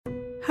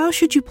how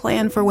should you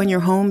plan for when your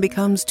home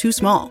becomes too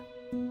small?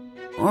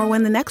 Or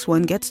when the next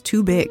one gets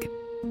too big?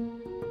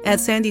 At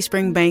Sandy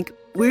Spring Bank,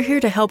 we're here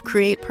to help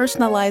create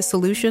personalized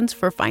solutions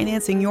for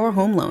financing your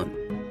home loan.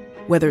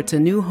 Whether it's a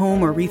new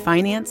home or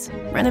refinance,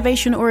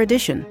 renovation or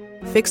addition,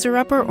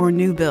 fixer-upper or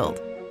new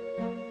build.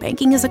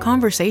 Banking is a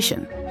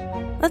conversation.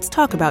 Let's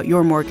talk about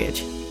your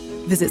mortgage.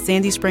 Visit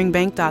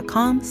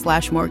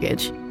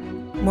sandyspringbank.com/mortgage.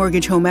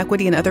 Mortgage, home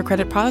equity, and other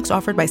credit products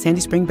offered by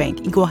Sandy Spring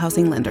Bank, Equal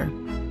Housing Lender.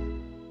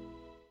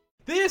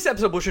 This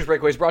episode of Bush's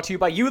Breakaway is brought to you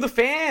by you, the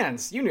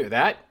fans. You knew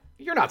that.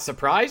 You're not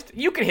surprised.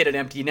 You can hit an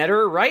empty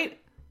netter, right?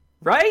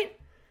 Right?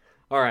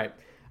 All right.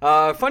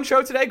 Fun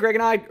show today. Greg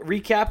and I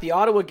recap the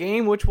Ottawa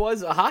game, which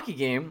was a hockey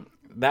game.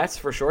 That's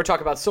for sure.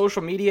 Talk about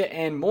social media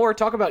and more.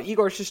 Talk about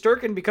Igor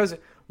Shesterkin, because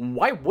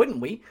why wouldn't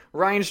we?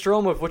 Ryan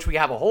Strome, of which we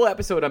have a whole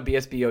episode on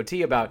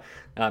BSBOT about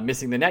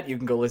missing the net. You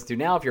can go listen to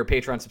now if you're a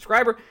Patreon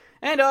subscriber.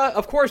 And,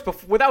 of course,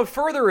 without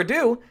further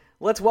ado,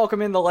 let's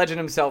welcome in the legend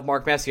himself,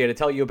 Mark Messier, to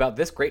tell you about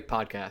this great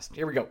podcast.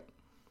 Here we go.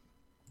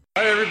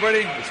 Hi, everybody.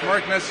 It's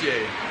Mark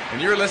Messier,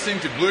 and you're listening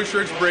to Blue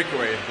Shirts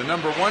Breakaway, the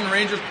 #1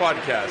 Rangers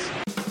podcast.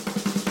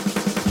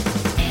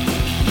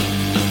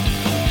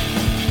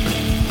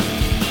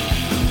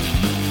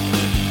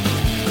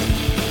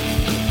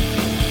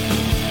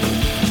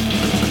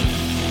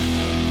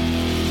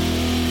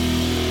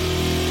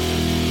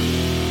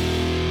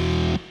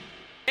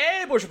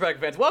 Bush's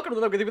Breakaway fans, welcome to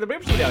the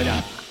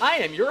I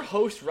am your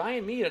host,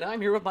 Ryan Mead, and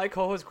I'm here with my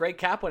co-host, Greg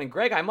Kaplan. And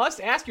Greg, I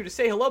must ask you to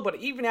say hello, but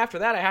even after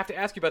that, I have to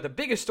ask you about the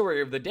biggest story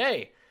of the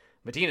day.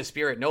 Medina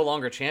Spirit no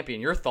longer champion.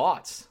 Your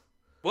thoughts?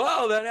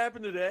 Wow, that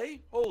happened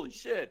today? Holy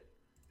shit.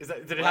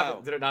 Did it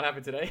happen? Did it not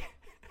happen today?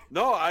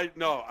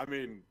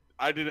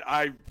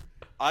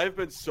 I've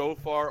been so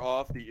far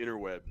off the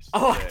interwebs.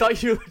 Oh, today. I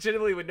thought you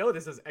legitimately would know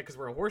this because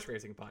we're a horse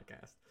racing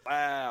podcast.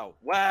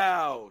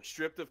 Wow.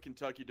 Stripped of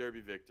Kentucky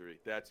Derby victory.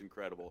 That's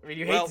incredible. I mean,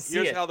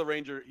 here's how the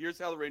Rangers are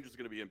going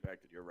to be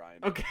impacted here, Ryan.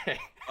 Okay.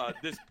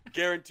 This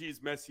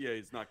guarantees Messier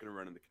is not going to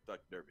run in the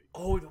Kentucky Derby.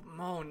 Oh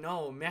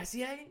no,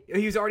 Messier?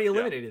 He was already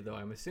eliminated, though,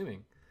 I'm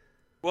assuming.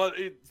 Well,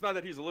 it's not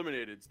that he's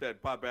eliminated. It's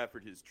that Bob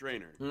Baffert, his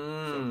trainer,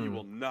 so he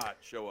will not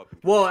show up.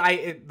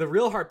 The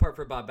real hard part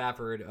for Bob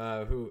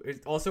Baffert, who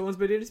also owns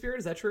Medina Spirit,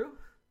 is that true?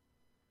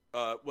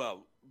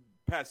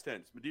 Past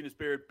tense. Medina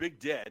Spirit, big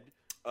dead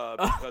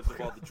because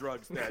of all the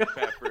drugs that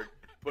Baffert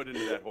put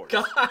into that horse.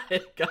 Got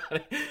it.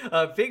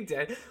 Big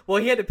dead.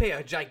 Well, he had to pay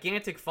a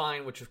gigantic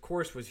fine, which of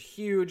course was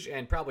huge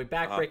and probably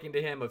backbreaking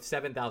to him, of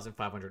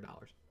 $7,500.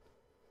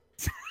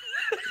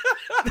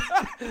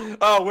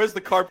 Oh, where's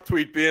the carp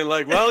tweet being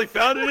like, well, he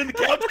found it in the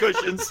couch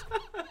cushions.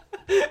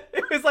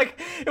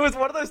 It was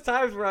one of those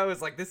times where I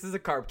was like, this is a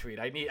carp tweet.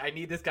 I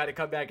need this guy to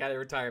come back out of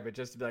retirement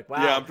just to be like,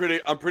 wow. Yeah,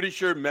 I'm pretty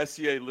sure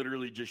Messier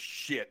literally just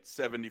shit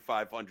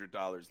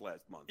 $7,500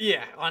 last month.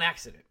 Yeah, on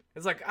accident.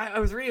 It's like I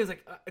was reading. I was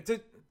like,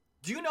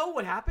 do you know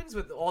what happens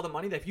with all the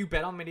money that if you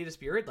bet on Medina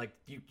Spirit, like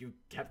you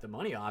kept the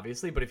money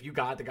obviously, but if you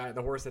got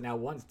the horse that now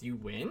wins, do you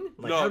win?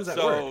 Like, how does that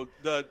work?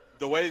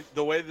 the way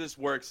this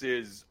works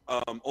is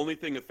only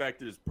thing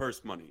affected is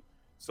purse money.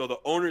 So the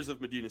owners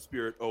of Medina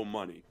Spirit owe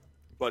money,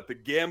 but the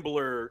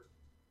gambler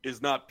is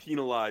not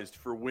penalized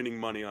for winning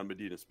money on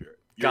Medina Spirit.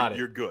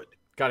 You're good.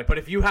 Got it. But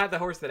if you had the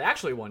horse that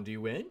actually won, do you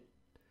win?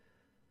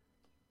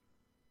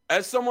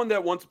 As someone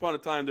that once upon a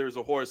time there was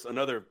a horse,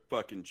 another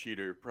fucking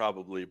cheater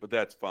probably, but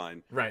that's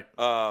fine. Right.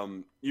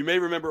 You may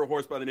remember a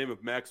horse by the name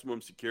of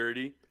Maximum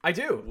Security. I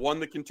do.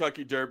 Won the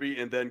Kentucky Derby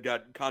and then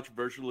got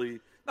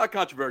not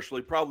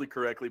controversially, probably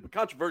correctly, but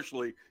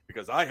controversially,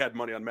 because I had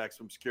money on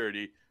Maximum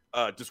Security,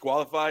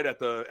 disqualified at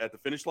the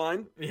finish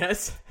line.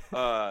 Yes.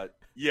 Yeah,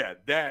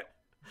 that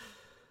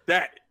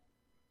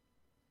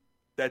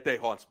day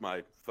haunts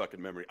my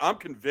fucking memory. I'm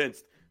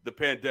convinced the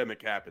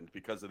pandemic happened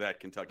because of that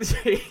Kentucky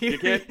Derby. You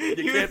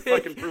can't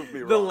fucking prove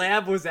me wrong. The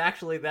lab was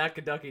actually that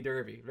Kentucky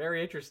Derby.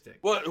 Very interesting.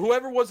 Well,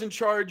 whoever was in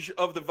charge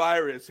of the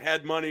virus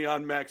had money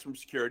on Maximum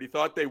Security,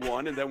 thought they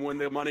won, and then when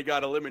the money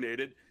got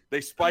eliminated, they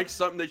spiked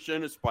something they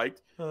shouldn't have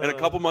spiked, and a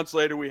couple months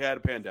later we had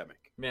a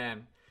pandemic.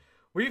 Man,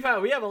 we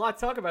have a lot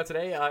to talk about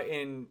today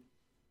in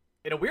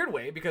a weird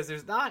way, because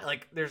there's not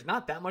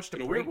that much to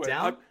break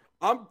down.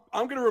 I'm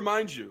going to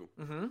remind you,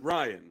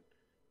 Ryan,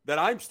 that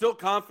I'm still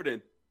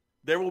confident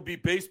there will be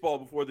baseball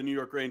before the New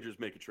York Rangers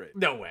make a trade.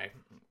 No way.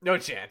 No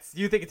chance.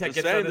 You think it gets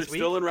done this week? They're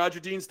still in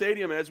Roger Dean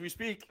Stadium as we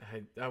speak.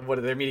 What,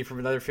 are they meeting for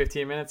another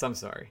 15 minutes? I'm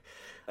sorry.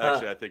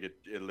 Actually, I think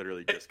it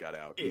literally just got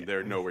out. Yeah.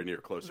 They're nowhere near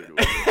closer to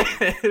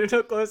it. They're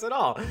not close at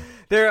all.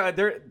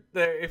 They're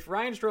if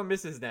Ryan Strome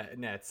misses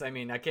nets, I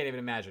mean, I can't even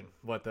imagine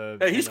what the.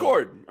 Hey, he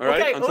scored. All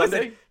right, on Sunday.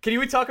 Listen, can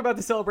you talk about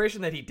the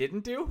celebration that he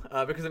didn't do?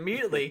 Because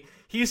immediately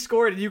he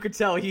scored, and you could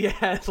tell he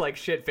had like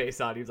shit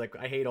face on. He was like,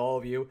 "I hate all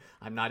of you.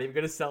 I'm not even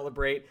going to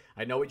celebrate.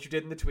 I know what you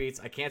did in the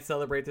tweets. I can't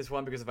celebrate this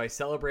one because if I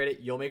celebrate it,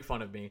 you'll make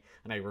fun of me,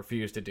 and I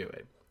refuse to do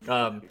it."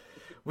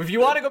 If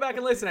you want to go back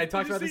and listen, I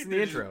talked about this in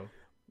the intro.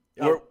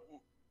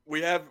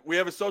 We have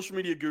a social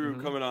media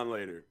guru coming on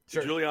later.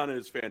 Sure. Juliana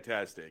is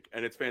fantastic,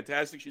 and it's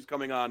fantastic she's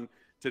coming on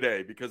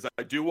today because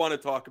I do want to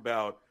talk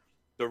about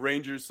the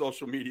Rangers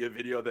social media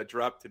video that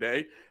dropped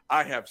today,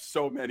 I have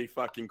so many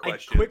fucking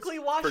questions I quickly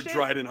watched for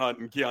Dryden Hunt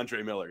and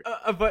Keandre Miller.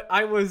 But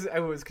I was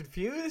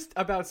confused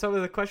about some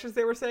of the questions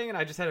they were saying, and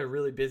I just had a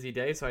really busy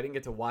day, so I didn't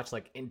get to watch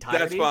like entirety.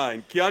 That's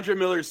fine. Keandre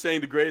Miller is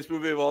saying the greatest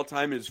movie of all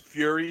time is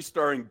Fury,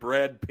 starring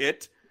Brad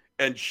Pitt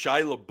and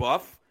Shia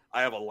LaBeouf.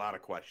 I have a lot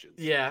of questions.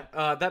 Yeah,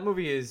 that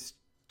movie is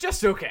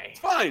just okay. It's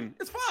fine.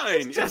 It's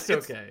fine. It's just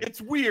okay.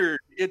 It's weird.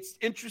 It's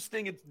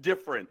interesting. It's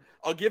different.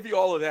 I'll give you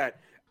all of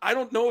that. I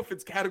don't know if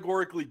it's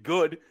categorically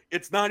good.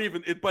 It's not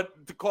even,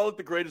 but to call it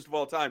the greatest of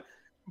all time.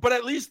 But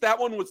at least that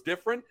one was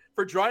different.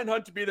 For Dryden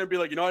Hunt to be there and be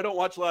like, I don't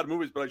watch a lot of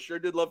movies, but I sure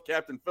did love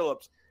Captain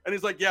Phillips. And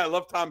he's like, yeah, I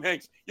love Tom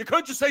Hanks. You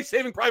couldn't just say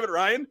Saving Private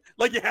Ryan?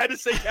 Like you had to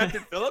say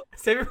Captain Phillips?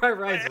 Saving Private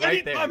Ryan's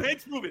right there. Tom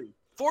Hanks movie.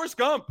 Forrest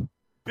Gump.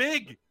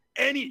 Big.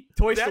 Any.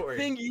 Toy that Story.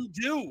 Thing you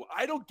do.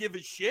 I don't give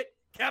a shit.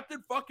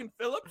 Captain fucking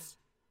Phillips.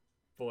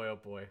 Boy, oh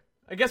boy.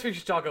 I guess we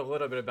should talk a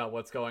little bit about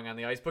what's going on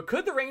the ice. But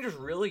could the Rangers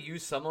really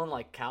use someone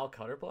like Cal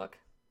Clutterbuck?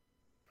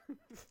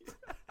 He's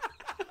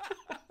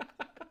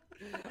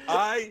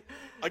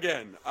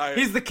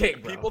the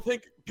king, bro.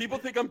 People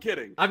think I'm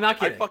kidding. I'm not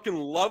kidding. I fucking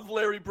love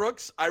Larry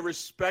Brooks. I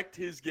respect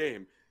his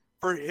game.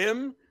 For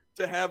him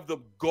to have the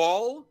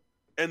gall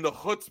and the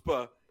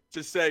chutzpah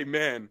to say,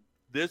 man,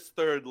 this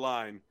third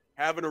line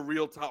having a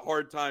real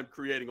hard time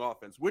creating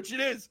offense, which it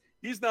is.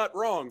 He's not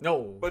wrong.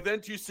 No. But then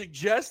to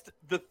suggest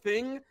the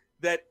thing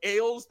that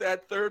ails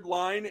that third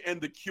line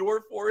and the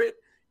cure for it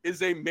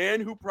is a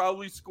man who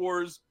probably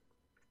scores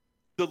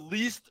the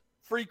least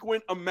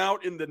frequent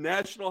amount in the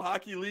National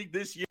Hockey League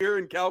this year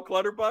in Cal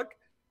Clutterbuck,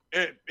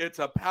 it's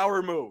a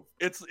power move.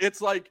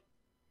 It's like,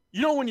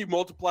 when you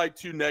multiply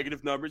two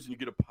negative numbers and you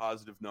get a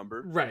positive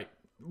number? Right.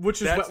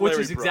 Which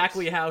is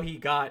exactly how he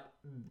got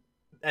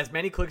as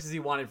many clicks as he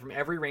wanted from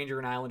every Ranger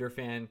and Islander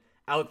fan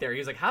out there. He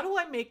was like, how do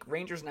I make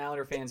Rangers and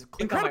Islander fans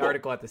click on my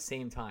article at the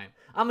same time?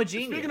 I'm a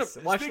genius.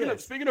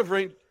 Speaking of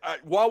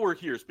while we're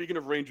here, speaking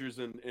of Rangers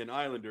and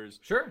Islanders,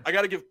 sure, I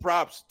got to give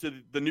props to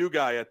the new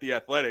guy at The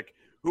Athletic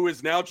who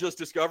is now just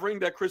discovering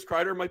that Chris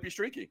Kreider might be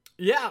streaky.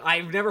 Yeah,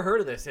 I've never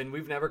heard of this, and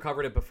we've never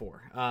covered it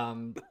before.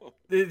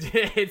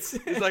 It's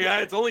like,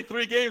 it's only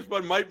 3 games,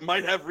 but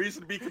might have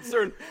reason to be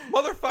concerned.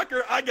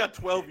 Motherfucker, I got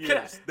 12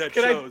 years that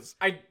shows.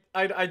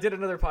 I did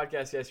another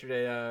podcast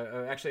yesterday.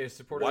 Actually, a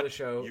supporter of the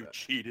show. You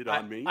cheated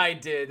on me? I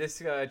did.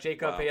 This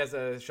Jacob, he has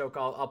a show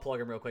called, I'll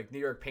plug him real quick, New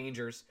York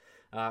Pangers,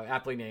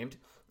 aptly named.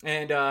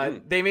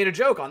 And they made a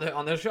joke on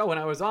the show when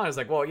I was on. It's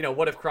like, well,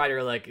 what if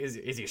Kreider, like, is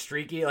he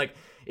streaky? Like,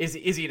 is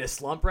he in a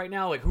slump right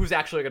now? Like, who's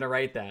actually going to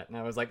write that? And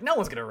I was like, no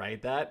one's going to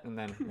write that. And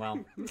then,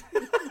 well.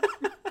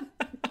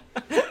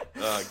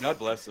 God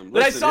bless him.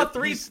 But I saw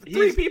three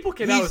people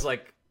came out. I was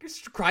like, is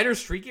Kreider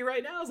streaky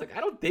right now? I was like, I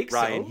don't think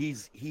Ryan, so.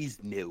 He's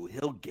new.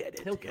 He'll get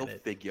it. He'll figure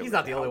it out. He's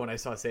not the only one I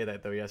saw say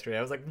that, though, yesterday.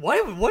 I was like,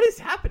 what is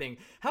happening?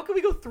 How can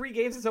we go 3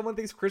 games and someone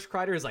thinks Chris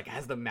Kreider is like,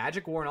 has the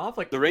magic worn off?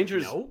 Like, the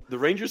Rangers, no? The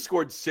Rangers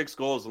scored 6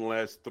 goals in the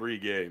last 3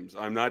 games.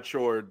 I'm not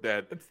sure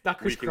that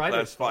we can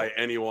classify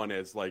anyone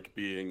as like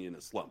being in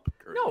a slump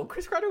currently. No,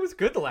 Chris Kreider was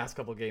good the last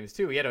couple games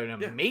too. He had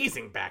an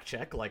amazing back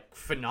check, like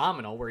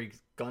phenomenal, where he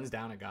guns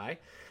down a guy.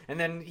 And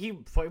then he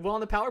played well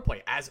on the power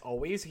play. As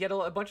always, he had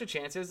a bunch of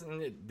chances,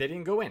 and they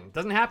didn't go in.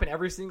 Doesn't happen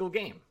every single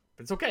game,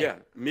 but it's okay. Yeah,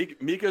 Mika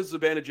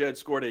Zibanejad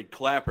scored a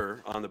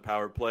clapper on the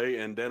power play,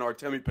 and then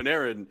Artemi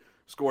Panarin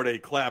scored a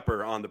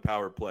clapper on the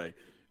power play.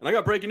 And I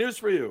got breaking news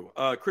for you.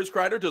 Chris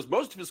Kreider does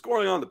most of his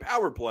scoring on the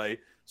power play,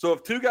 so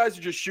if 2 guys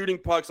are just shooting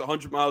pucks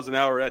 100 miles an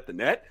hour at the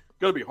net, it's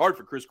going to be hard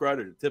for Chris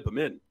Kreider to tip them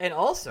in. And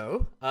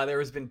also, there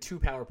has been 2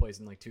 power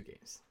plays in like 2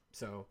 games.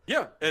 So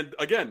yeah, and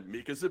again,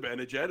 Mika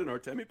Zibanejad and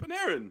Artemi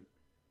Panarin.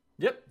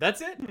 Yep,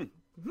 that's it.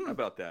 How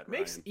about that,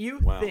 Makes Ryan? you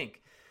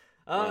think.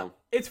 Wow.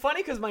 It's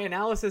funny because my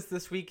analysis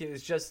this week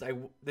is just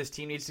this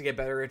team needs to get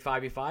better at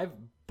 5v5,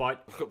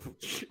 but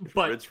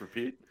rinse,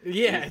 repeat.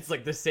 Yeah, it's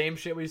like the same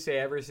shit we say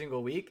every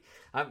single week.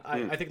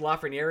 I think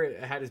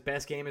Lafreniere had his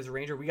best game as a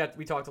Ranger.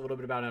 We talked a little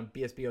bit about it on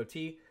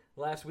BSBOT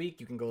last week.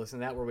 You can go listen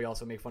to that, where we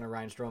also make fun of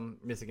Ryan Strome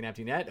missing an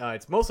empty net.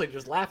 It's mostly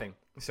just laughing.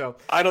 So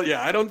I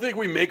don't think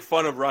we make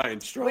fun of Ryan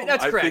Strome. Wait,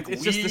 that's correct. I think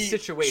it's just the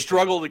situation.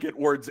 Struggle to get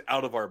words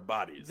out of our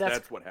bodies.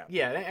 That's what happens.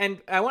 Yeah, and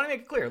I want to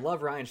make it clear.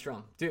 Love Ryan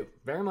Strome. Do.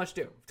 Very much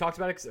do.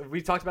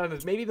 We've talked about him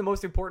as maybe the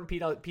most important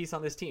piece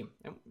on this team.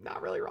 And not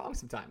really wrong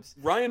sometimes.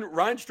 Ryan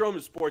Strome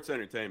is sports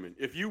entertainment.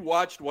 If you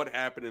watched what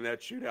happened in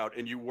that shootout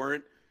and you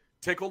weren't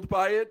tickled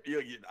by it,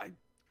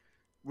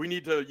 you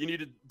need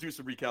to do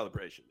some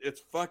recalibration.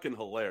 It's fucking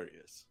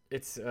hilarious.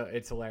 It's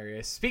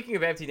hilarious. Speaking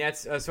of empty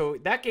nets, so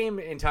that game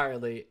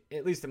entirely,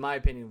 at least in my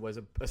opinion, was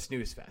a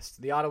snooze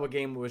fest. The Ottawa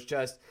game was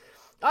just,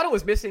 Ottawa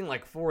was missing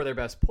like 4 of their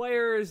best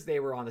players. They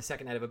were on the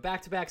second night of a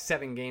back-to-back,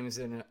 7 games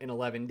in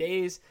 11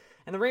 days.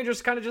 And the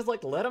Rangers kind of just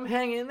like let them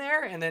hang in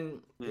there. And then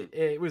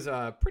it was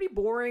pretty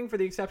boring, for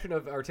the exception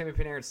of Artemi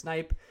Panarin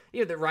snipe.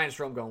 The Ryan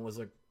Strome going was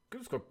like,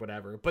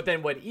 whatever. But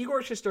then when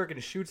Igor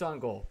Shesterkin shoots on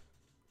goal,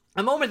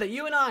 a moment that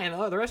you and I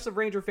and the rest of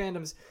Ranger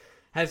fandoms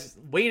has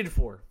waited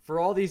for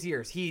all these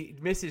years. He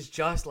misses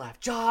just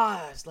left.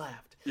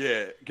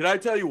 Yeah. Can I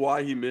tell you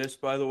why he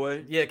missed, by the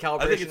way? Yeah, I think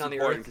calibration it's on the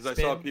important Earth because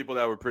I saw spin. people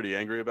that were pretty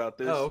angry about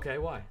this. Oh, okay.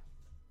 Why?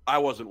 I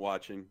wasn't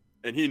watching,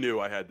 and he knew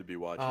I had to be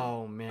watching.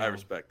 Oh, man. I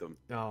respect him.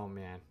 Oh,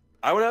 man.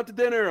 I went out to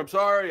dinner. I'm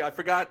sorry. I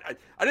forgot.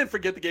 I didn't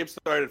forget the game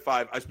started at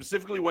 5. I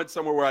specifically went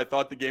somewhere where I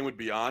thought the game would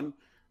be on,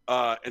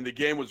 and the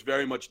game was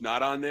very much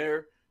not on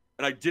there.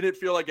 And I didn't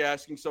feel like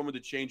asking someone to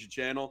change the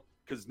channel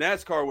because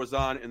NASCAR was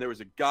on, and there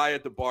was a guy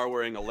at the bar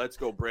wearing a Let's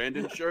Go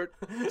Brandon shirt.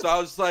 So I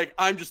was like,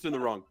 I'm just in the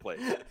wrong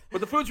place.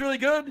 But the food's really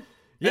good.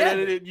 Yeah.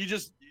 And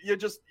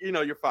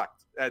you're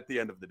fucked at the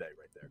end of the day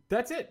right there.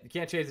 That's it. You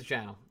can't change the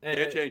channel.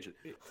 Can't change it.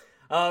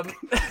 I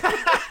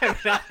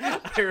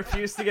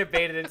refuse to get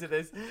baited into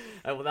this.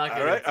 I will not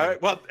get into it. All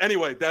right. Well,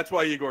 anyway, that's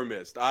why Igor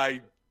missed. I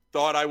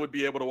thought I would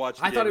be able to watch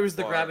the I thought game it was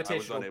the far.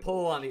 gravitational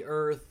pull on the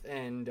Earth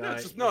and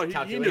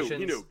he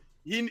knew.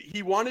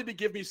 He wanted to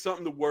give me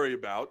something to worry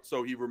about,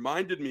 so he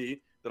reminded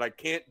me that I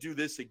can't do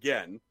this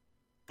again.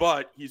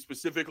 But he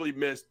specifically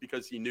missed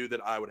because he knew that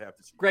I would have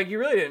to see. Greg, you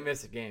really didn't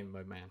miss a game,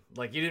 my man.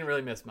 Like, you didn't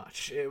really miss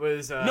much. It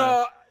was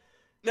no.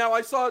 Now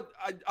I saw.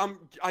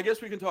 I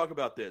guess we can talk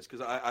about this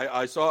because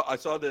I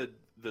saw the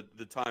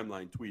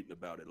timeline tweeting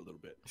about it a little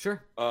bit.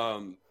 Sure.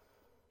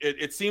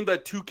 It seemed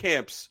that two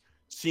camps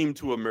seemed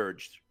to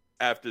emerge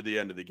after the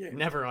end of the game.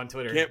 Never on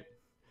Twitter.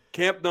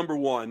 Camp number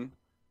 1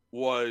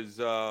 was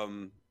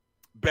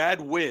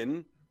bad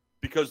win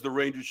because the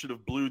Rangers should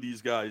have blew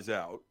these guys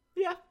out.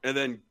 Yeah. And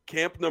then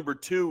camp number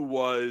 2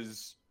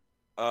 was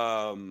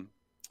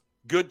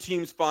good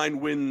teams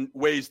find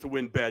ways to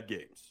win bad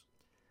games.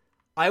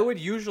 I would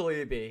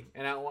usually be,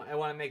 and I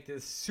want to make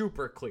this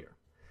super clear.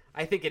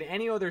 I think in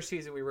any other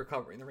season we were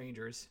covering the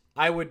Rangers,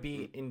 I would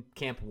be in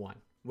camp 1,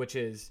 which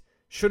is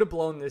should have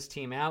blown this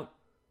team out,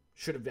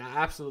 should have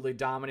absolutely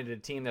dominated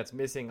a team that's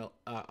missing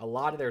a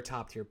lot of their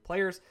top-tier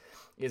players,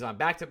 is on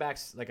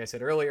back-to-backs, like I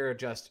said earlier,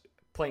 just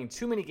playing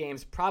too many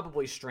games,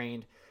 probably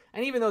strained.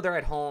 And even though they're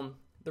at home,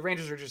 the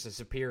Rangers are just a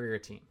superior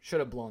team. Should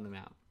have blown them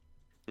out.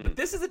 But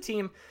this is a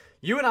team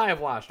you and I have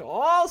watched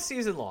all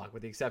season long,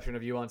 with the exception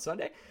of you on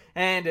Sunday,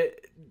 and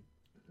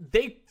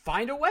they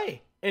find a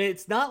way. And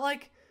it's not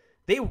like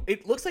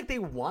it looks like they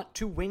want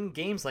to win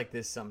games like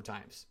this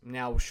sometimes.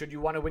 Now, should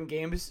you want to win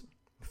games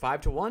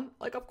 5-1?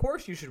 Like, of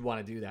course you should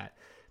want to do that.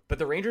 But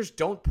the Rangers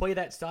don't play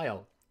that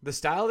style. The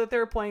style that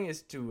they're playing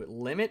is to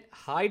limit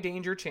high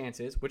danger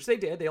chances, which they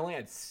did. They only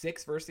had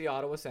 6 versus the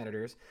Ottawa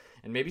Senators,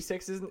 and maybe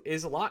 6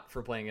 is a lot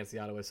for playing against the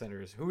Ottawa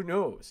Senators. Who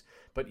knows?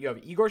 But you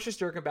have Igor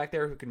Shesterkin back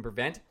there who can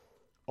prevent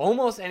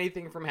almost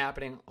anything from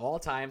happening all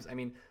times. I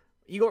mean,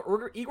 Igor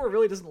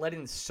really doesn't let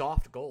in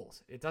soft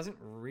goals. It doesn't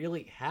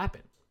really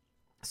happen.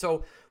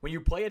 So when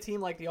you play a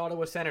team like the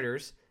Ottawa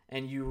Senators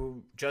and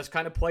you just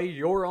kind of play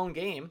your own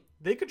game,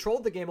 they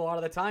controlled the game a lot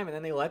of the time, and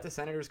then they let the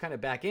Senators kind of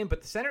back in.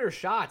 But the Senators'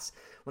 shots,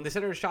 when the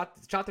Senators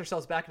shot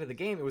themselves back into the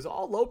game, it was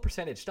all low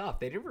percentage stuff.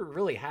 They never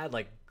really had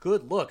like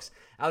good looks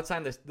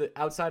outside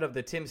of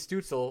the Tim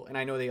Stützle, and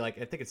I know I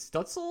think it's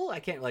Stutzel. I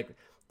can't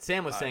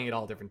Sam was saying it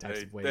all different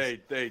types of ways.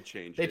 They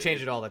change. They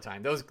change it all the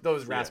time. Those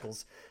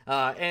rascals,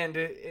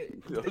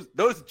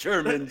 those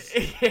Germans.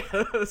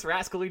 Yeah, those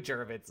rascally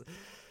Germans.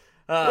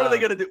 What are they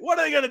gonna do? What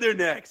are they gonna do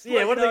next?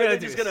 Yeah, what are they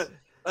gonna do?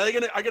 Are they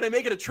gonna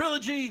make it a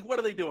trilogy? What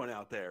are they doing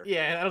out there?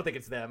 Yeah, I don't think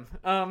it's them.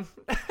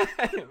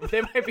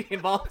 They might be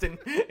involved in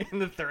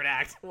the third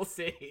act. We'll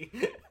see.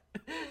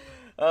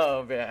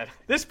 Oh man,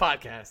 this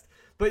podcast.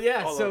 But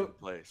yeah, all over the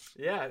place.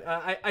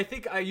 Yeah, I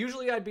think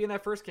I'd be in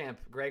that first camp,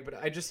 Greg. But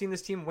I just seen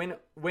this team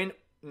win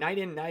night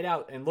in, night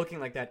out, and looking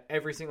like that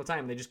every single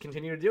time. They just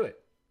continue to do it.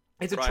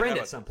 It's a trend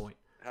at some point.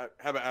 How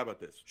about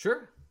this?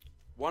 Sure.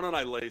 Why don't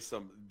I lay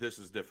some? This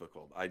is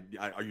difficult.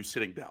 Are you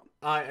sitting down?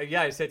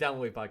 Yeah, I sat down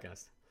when we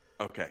podcast.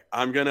 Okay,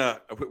 I'm gonna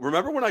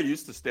remember when I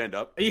used to stand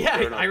up.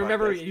 Yeah, I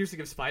remember you used to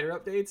give spider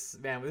updates.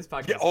 Man, with this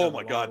podcast. Yeah, oh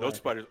my God, those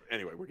spiders.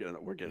 Anyway, we're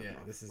getting. Yeah,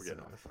 this is.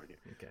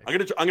 Okay.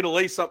 I'm gonna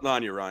lay something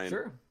on you, Ryan.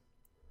 Sure.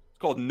 It's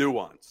called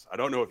nuance. I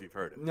don't know if you've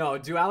heard it. No,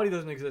 duality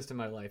doesn't exist in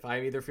my life.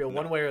 I either feel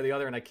one way or the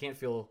other, and I can't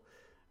feel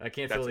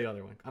the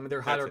other one. I mean,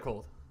 they're hot or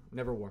cold.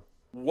 Never warm.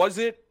 Was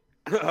it?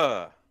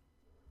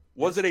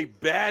 Was it a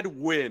bad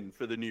win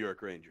for the New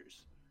York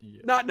Rangers?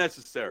 Yeah. Not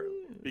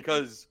necessarily,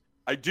 because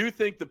I do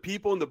think the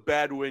people in the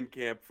bad win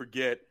camp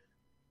forget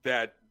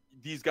that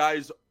these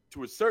guys,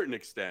 to a certain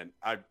extent,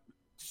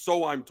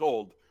 I'm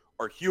told,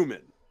 are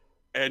human.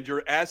 And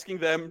you're asking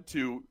them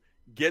to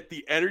get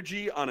the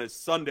energy on a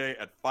Sunday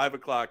at 5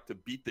 o'clock to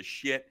beat the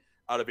shit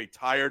out of a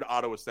tired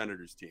Ottawa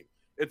Senators team.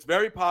 It's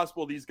very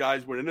possible these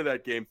guys went into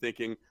that game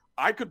thinking,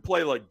 I could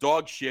play like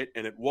dog shit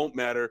and it won't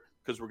matter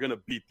because we're going to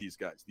beat these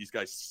guys. These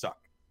guys suck.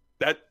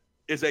 That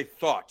is a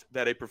thought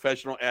that a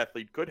professional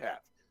athlete could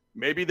have.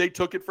 Maybe they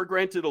took it for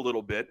granted a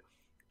little bit,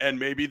 and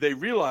maybe they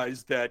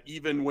realized that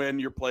even when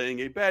you're playing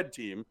a bad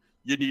team,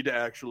 you need to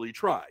actually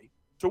try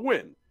to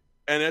win.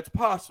 And it's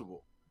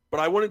possible.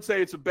 But I wouldn't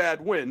say it's a bad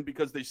win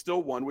because they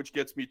still won, which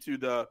gets me to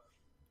the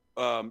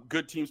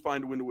good teams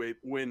find a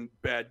win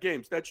bad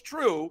games. That's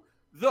true,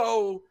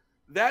 though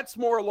that's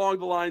more along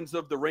the lines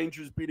of the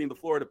Rangers beating the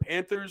Florida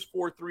Panthers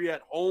 4-3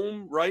 at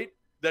home, right?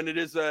 Than it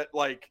is at,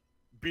 like,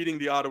 beating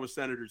the Ottawa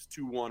Senators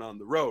 2-1 on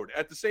the road.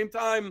 At the same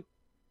time,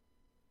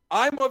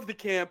 I'm of the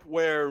camp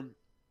where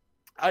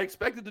I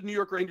expected the New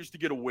York Rangers to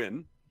get a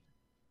win.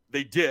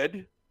 They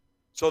did.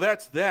 So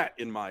that's that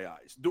in my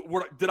eyes.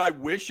 Did I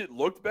wish it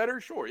looked better?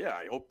 Sure, yeah.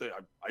 I hope that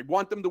I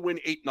want them to win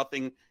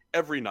 8-0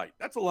 every night.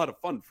 That's a lot of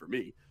fun for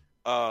me.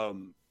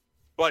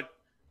 But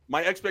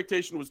my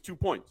expectation was 2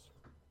 points.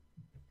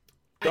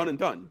 Done and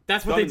done.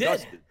 That's what they did.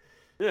 Dusted.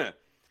 Yeah.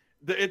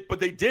 But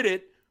they did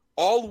it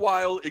all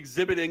while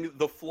exhibiting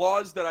the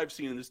flaws that I've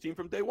seen in this team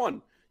from day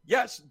one.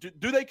 Yes.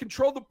 Do they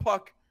control the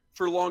puck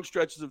for long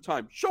stretches of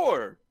time?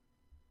 Sure.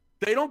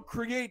 They don't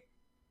create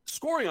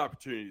scoring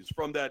opportunities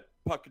from that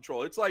puck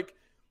control. It's like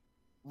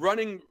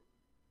running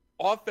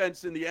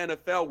offense in the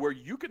NFL where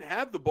you can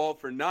have the ball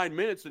for 9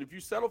 minutes, and if you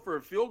settle for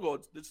a field goal,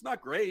 it's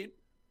not great.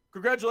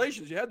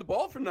 Congratulations, you had the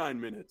ball for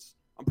 9 minutes.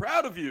 I'm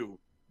proud of you.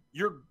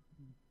 You're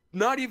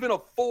not even a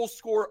full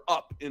score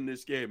up in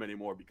this game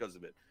anymore because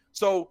of it.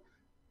 So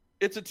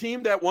it's a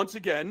team that, once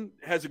again,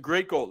 has a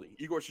great goalie.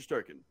 Igor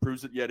Shesterkin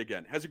proves it yet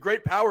again. Has a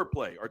great power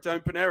play.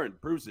 Artemi Panarin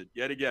proves it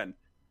yet again.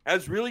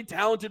 Has really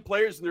talented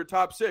players in their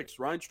top six.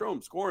 Ryan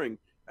Strome scoring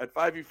at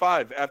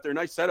 5v5 after a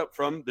nice setup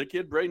from the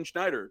kid Braden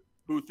Schneider,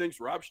 who thinks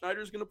Rob Schneider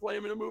is going to play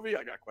him in a movie.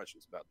 I got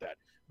questions about that.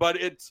 But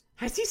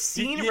has he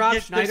seen Rob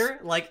Schneider?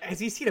 Like, has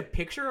he seen a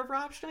picture of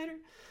Rob Schneider?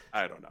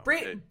 I don't know.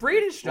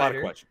 Braden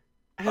Schneider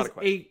has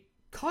a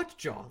cut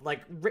jaw,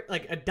 like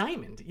a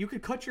diamond. You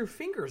could cut your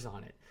fingers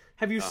on it.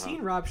 Have you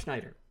seen Rob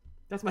Schneider?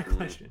 That's my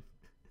question.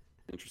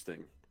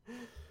 Interesting.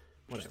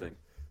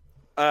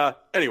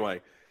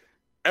 Anyway,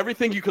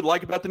 everything you could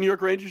like about the New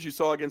York Rangers, you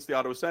saw against the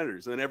Ottawa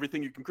Senators. And then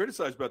everything you can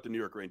criticize about the New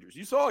York Rangers,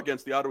 you saw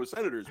against the Ottawa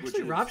Senators.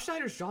 Actually, Rob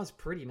Schneider's jaw is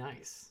pretty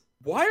nice.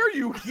 Why are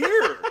you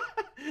here?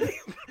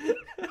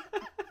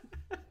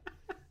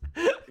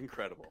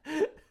 Incredible.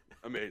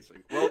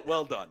 Amazing.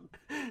 Well done.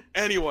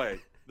 Anyway,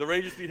 the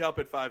Rangers need help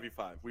at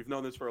 5v5. We've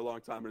known this for a long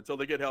time. And until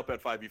they get help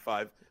at 5v5,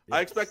 yes.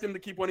 I expect them to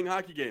keep winning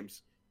hockey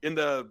games in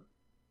the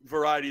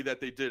variety that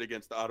they did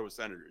against the Ottawa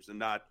Senators and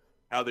not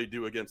how they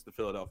do against the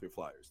Philadelphia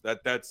Flyers.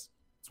 That's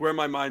where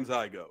my mind's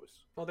eye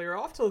goes. Well, they're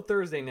off till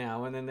Thursday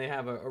now, and then they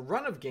have a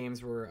run of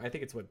games where I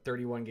think it's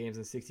 31 games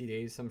in 60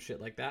 days, some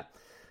shit like that.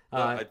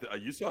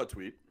 You saw a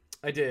tweet.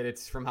 I did.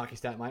 It's from Hockey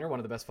Stat Miner, one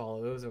of the best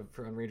follows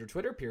on Ranger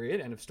Twitter,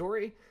 period. End of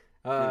story.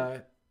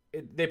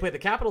 They play the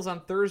Capitals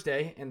on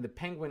Thursday and the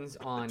Penguins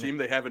on... A team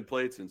they haven't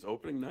played since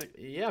opening night.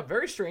 Yeah,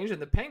 very strange.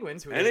 And the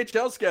Penguins...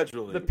 NHL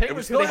scheduling. The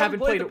Penguins, who they haven't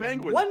played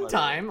one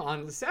time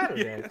on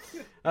Saturday.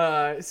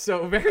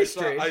 So very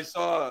strange.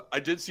 I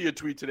did see a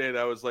tweet today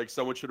that was like,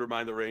 someone should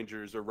remind the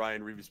Rangers, or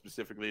Ryan Reeves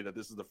specifically, that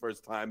this is the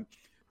first time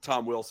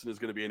Tom Wilson is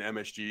going to be an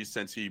MSG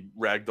since he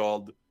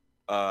ragdolled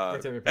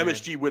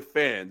MSG with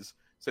fans,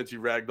 since he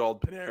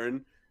ragdolled Panarin.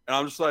 And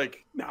I'm just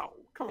like, no,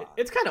 come on.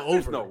 It's kind of over.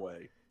 There's no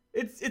way.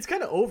 It's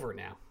kind of over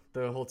now.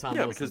 The whole Tom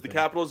Wilson because the thing.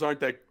 Capitals aren't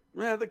that.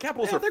 The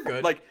Capitals are they're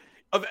good. Like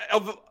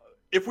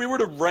if we were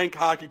to rank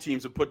hockey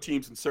teams and put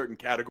teams in certain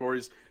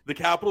categories, the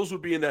Capitals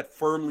would be in that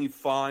firmly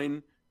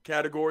fine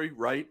category,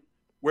 right?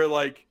 Where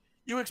like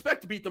you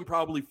expect to beat them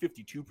probably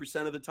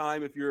 52% of the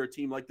time if you're a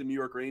team like the New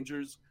York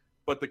Rangers,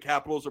 but the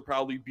Capitals are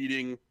probably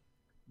beating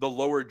the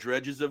lower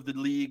dredges of the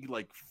league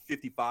like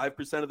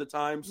 55% of the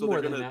time. So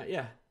More than that,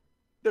 yeah.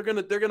 They're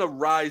gonna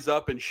rise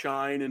up and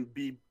shine and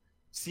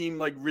seem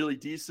like really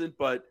decent,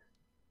 but.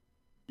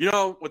 You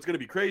know, what's going to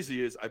be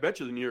crazy is I bet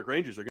you the New York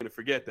Rangers are going to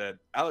forget that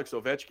Alex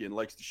Ovechkin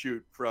likes to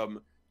shoot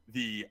from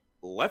the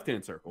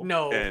left-hand circle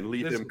and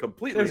leave him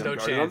completely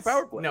unguarded on the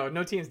power play.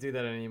 No teams do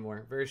that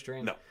anymore. Very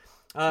strange.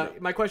 No.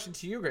 My question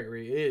to you,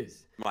 Gregory,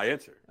 is... My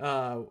answer.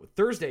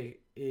 Thursday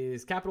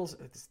is Capitals,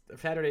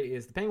 Saturday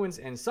is the Penguins,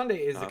 and Sunday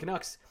is the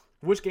Canucks.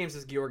 Which games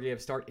does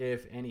Georgiev start,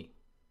 if any?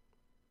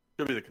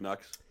 Should be the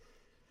Canucks.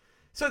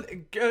 So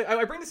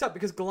I bring this up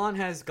because Gallant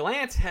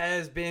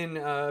has been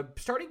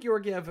starting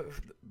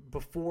Georgiev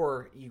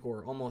before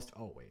Igor almost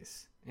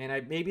always,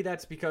 and maybe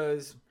that's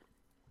because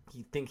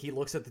he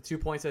looks at the 2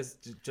 points as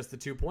just the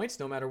 2 points,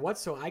 no matter what.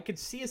 So I could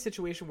see a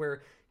situation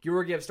where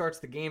Georgiev starts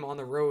the game on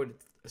the road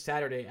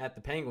Saturday at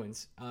the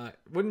Penguins.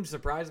 Wouldn't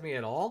surprise me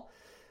at all.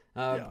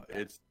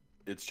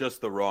 It's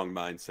just the wrong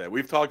mindset.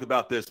 We've talked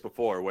about this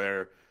before,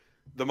 where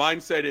the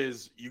mindset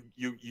is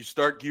you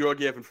start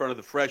Georgiev in front of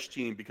the fresh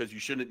team because you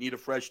shouldn't need a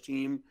fresh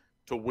team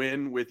to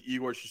win with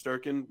Igor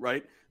Shesterkin,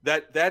 right?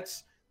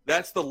 That's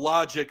the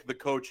logic the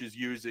coach is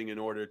using in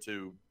order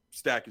to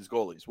stack his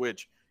goalies,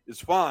 which is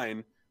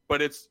fine,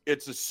 but it's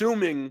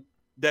assuming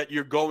that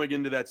you're going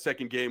into that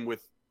second game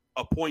with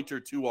a point or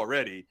two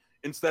already,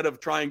 instead of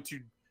trying to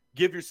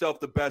give yourself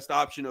the best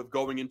option of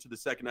going into the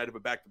second night of a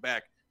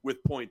back-to-back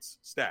with points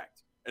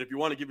stacked. And if you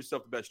want to give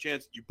yourself the best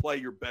chance, you play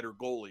your better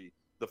goalie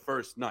the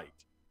first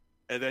night,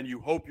 and then you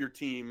hope your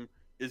team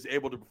is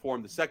able to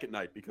perform the second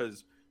night,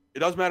 because it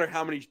doesn't matter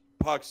how many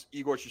pucks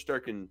Igor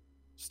Shesterkin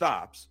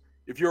stops.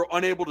 If you're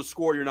unable to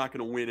score, you're not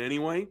going to win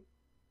anyway.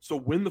 So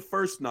win the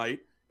first night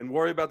and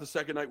worry about the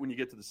second night when you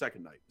get to the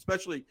second night.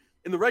 Especially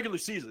in the regular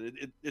season,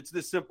 it's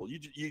this simple.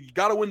 You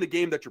got to win the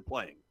game that you're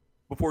playing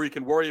before you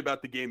can worry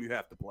about the game you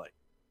have to play.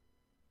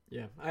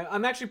 Yeah,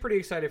 I'm actually pretty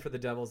excited for the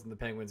Devils and the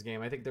Penguins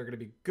game. I think they're going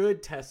to be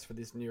good tests for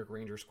this New York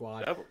Rangers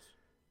squad. Devils.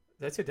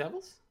 Did I say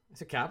Devils? I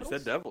said Capitals? You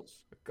said Devils.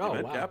 Oh, You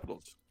meant wow.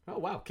 Capitals. Oh,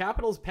 wow.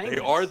 Capitals, Penguins.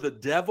 They are the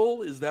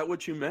devil? Is that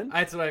what you meant?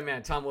 That's what I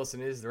meant. Tom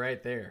Wilson is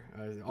right there.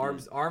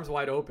 Arms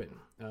wide open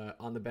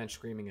on the bench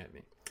screaming at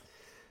me.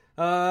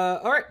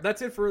 All right,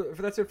 that's it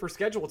for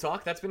schedule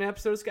talk. That's been an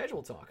episode of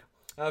schedule talk.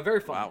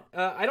 Very fun.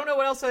 Wow. I don't know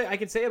what else I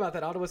can say about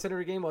that Ottawa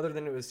Senator game other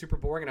than it was super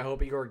boring, and I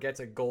hope Igor gets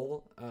a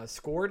goal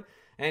scored.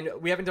 And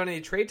we haven't done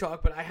any trade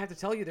talk, but I have to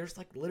tell you, there's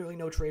like literally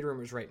no trade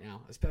rumors right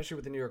now, especially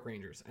with the New York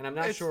Rangers. And I'm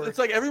not sure. It's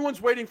like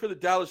everyone's waiting for the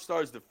Dallas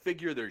Stars to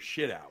figure their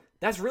shit out.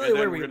 That's really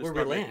where we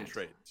land.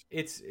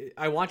 Trades.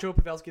 I want Joe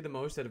Pavelski the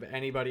most out of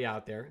anybody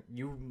out there.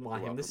 You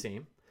want him the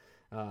same.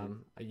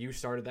 You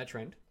started that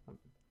trend.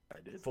 I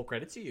did. Full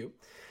credit to you.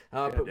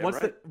 I did.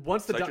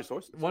 Once the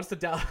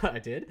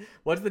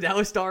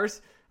Dallas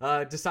Stars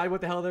decide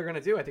what the hell they're going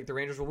to do, I think the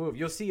Rangers will move.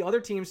 You'll see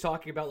other teams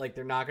talking about like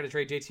they're not going to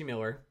trade JT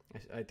Miller.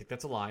 I think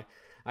that's a lie.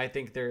 I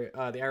think the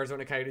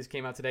Arizona Coyotes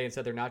came out today and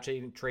said they're not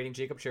trading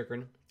Jacob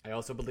Chychrun. I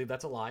also believe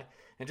that's a lie.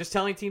 And just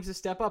telling teams to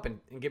step up and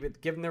give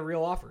them their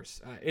real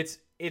offers. It's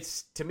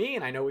to me,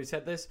 and I know we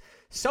said this,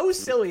 so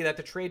silly that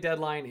the trade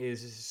deadline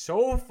is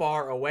so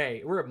far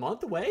away. We're a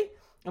month away.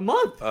 A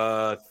month.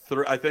 I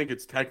think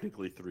it's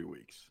technically 3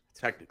 weeks.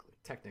 Technically.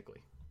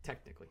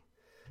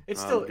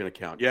 It's I'm still going to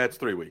count. Yeah, it's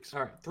 3 weeks. All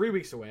right, 3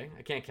 weeks away.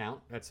 I can't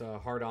count. That's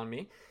hard on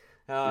me.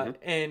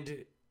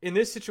 And in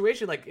this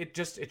situation, like it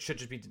should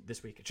just be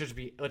this week. It should just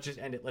be. Let's just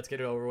end it. Let's get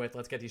it over with.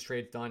 Let's get these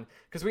trades done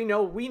because we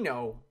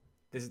know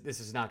this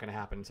is not going to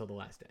happen until the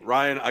last day.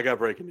 Ryan, I got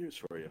breaking news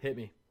for you. Hit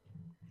me.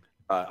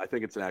 I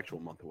think it's an actual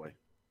month away.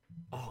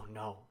 Oh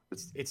no,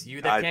 it's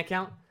you that can't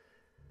count.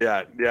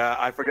 Yeah,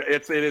 I forgot.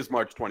 It is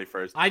March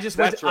 21st. I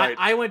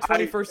went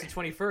 21st to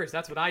 21st.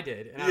 That's what I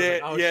did. And I was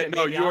like, oh, shit,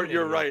 no,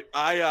 you're right.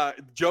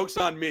 Joke's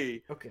on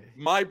me. Okay.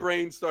 My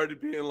brain started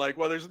being like,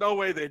 well, there's no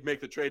way they'd make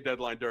the trade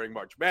deadline during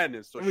March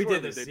Madness. So we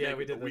did this. This. They'd Yeah,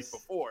 we did the this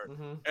week before.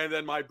 Mm-hmm. And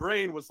then my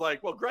brain was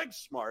like, well, Greg's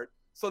smart,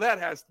 so that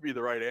has to be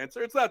the right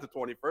answer. It's not the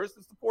 21st.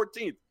 It's the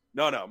 14th.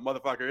 No,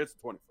 motherfucker, it's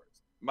the 21st.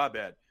 My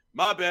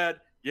bad.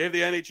 Gave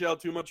the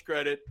NHL too much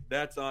credit.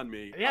 That's on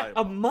me. Yeah,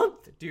 a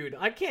month, dude.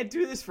 I can't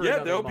do this for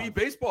another there'll month. be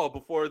baseball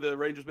before the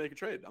Rangers make a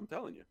trade. I'm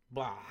telling you.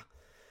 Blah.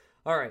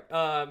 All right.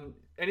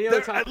 Any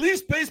other time? At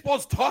least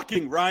baseball's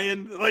talking,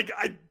 Ryan.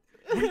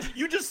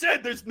 You just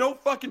said there's no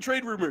fucking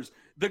trade rumors.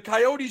 The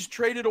Coyotes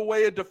traded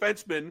away a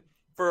defenseman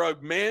for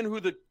a man who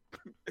they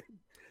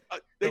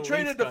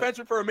traded a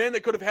defenseman for a man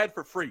they could have had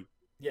for free.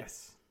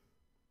 Yes.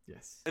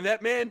 And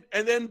that man,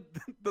 and then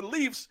the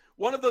Leafs,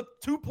 one of the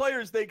two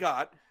players they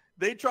got,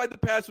 they tried to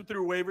pass him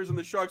through waivers, and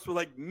the Sharks were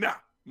like, nah,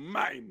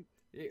 mine.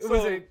 It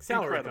was a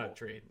salary cut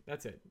trade.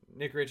 That's it.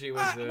 Nick Ritchie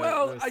was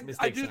I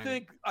do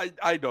think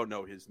I don't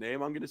know his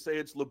name. I'm going to say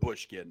it's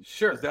Labushkin.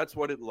 Sure. That's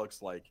what it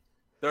looks like.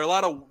 There are a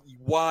lot of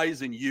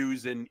Y's and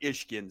U's and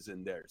Ishkins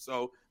in there.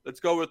 So let's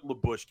go with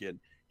Labushkin.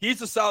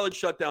 He's a solid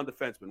shutdown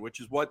defenseman,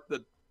 which is what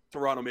the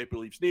Toronto Maple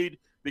Leafs need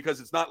because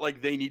it's not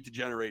like they need to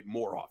generate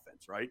more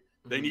offense, right?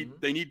 They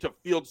need to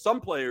field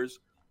some players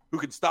who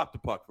can stop the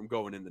puck from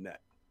going in the net.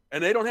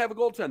 And they don't have a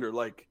goaltender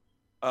like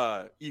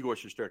Igor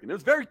Shesterkin. It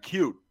was very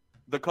cute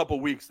the couple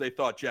weeks they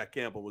thought Jack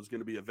Campbell was going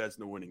to be a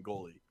Vezina-winning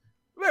goalie.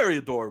 Very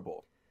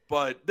adorable.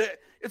 But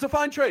it's a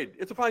fine trade.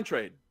 It's a fine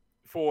trade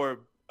for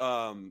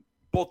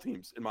both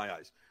teams in my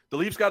eyes. The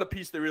Leafs got a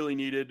piece they really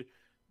needed.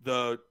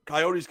 The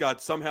Coyotes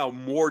got somehow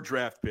more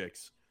draft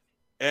picks.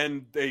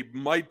 And they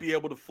might be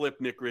able to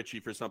flip Nick Ritchie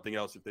for something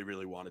else if they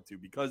really wanted to.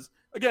 Because,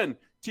 again,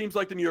 teams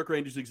like the New York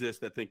Rangers exist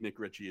that think Nick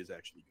Ritchie is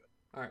actually good.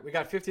 All right, we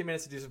got 15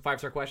 minutes to do some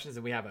 5-star questions,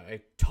 and we have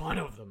a ton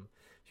of them.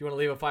 If you want to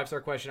leave a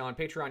 5-star question on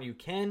Patreon, you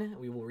can.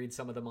 We will read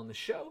some of them on the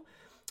show.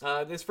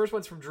 This first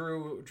one's from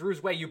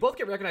Drew's Way. You both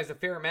get recognized a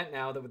fair amount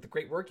now with the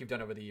great work you've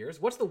done over the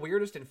years. What's the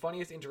weirdest and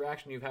funniest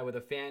interaction you've had with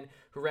a fan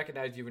who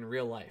recognized you in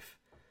real life?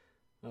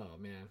 Oh,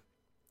 man.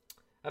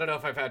 I don't know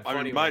if I've had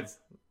funny ones.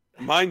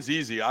 Mine's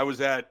easy. I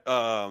was at,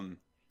 I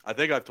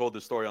think I've told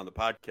this story on the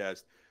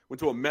podcast, went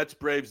to a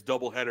Mets-Braves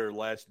doubleheader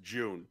last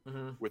June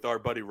with our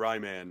buddy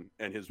Ryman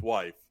and his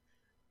wife.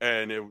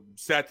 And it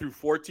sat through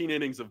 14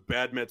 innings of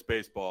bad Mets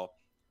baseball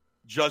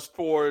just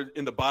for,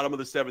 in the bottom of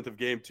the 7th of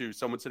game 2,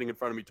 someone sitting in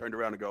front of me turned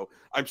around and go,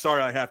 I'm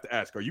sorry, I have to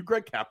ask, are you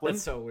Greg Kaplan?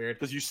 That's so weird.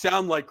 Because you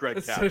sound like Greg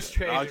Kaplan. That's so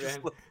strange,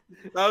 man.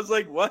 I was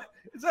like, what?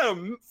 Is that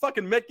a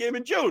fucking Met game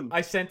in June? I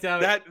sent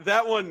out...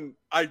 That one,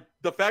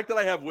 the fact that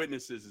I have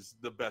witnesses is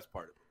the best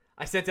part of it.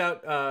 I sent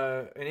out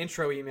an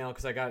intro email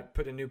because I got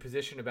put in a new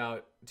position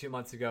about 2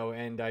 months ago,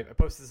 and I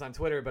posted this on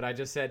Twitter, but I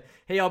just said,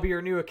 hey, I'll be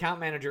your new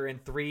account manager,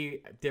 and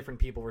 3 different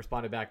people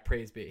responded back,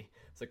 praise be.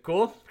 It's like,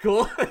 cool.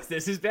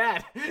 This is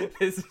bad.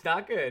 This is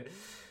not good.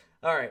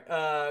 All right,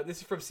 this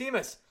is from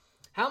Seamus.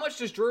 How much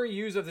does Drury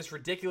use of this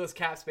ridiculous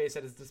cap space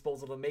at his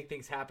disposal to make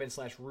things happen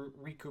 /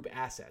 recoup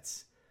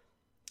assets?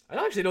 I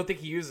actually don't think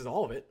he uses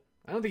all of it.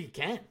 I don't think he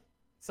can.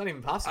 It's not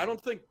even possible. I don't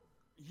think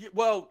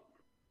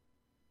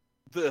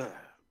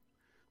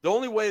the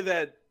only way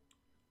that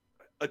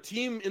a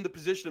team in the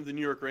position of the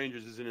New York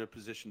Rangers is in a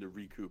position to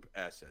recoup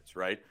assets,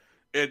 right?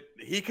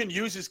 he can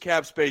use his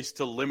cap space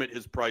to limit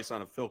his price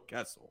on a Phil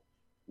Kessel,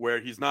 where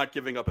he's not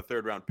giving up a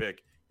 3rd-round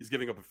pick. He's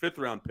giving up a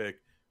 5th-round pick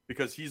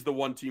because he's the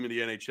one team in the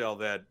NHL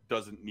that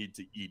doesn't need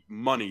to eat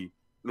money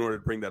in order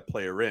to bring that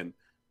player in.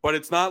 But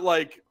it's not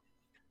like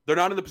they're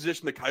not in the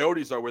position the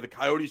Coyotes are, where the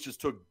Coyotes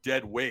just took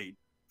dead weight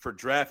for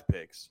draft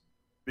picks,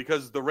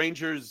 because the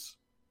Rangers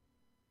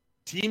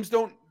teams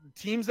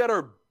that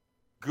are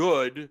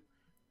good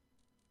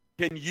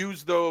can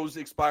use those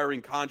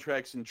expiring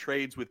contracts and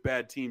trades with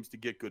bad teams to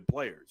get good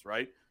players,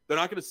 right? They're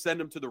not going to send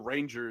them to the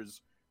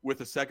Rangers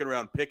with a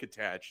 2nd-round pick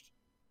attached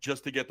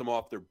just to get them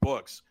off their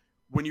books.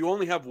 When you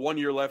only have 1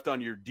 year left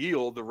on your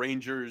deal, the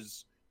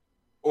Rangers,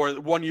 or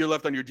 1 year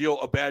left on your deal,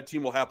 a bad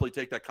team will happily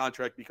take that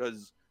contract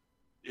because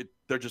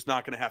they're just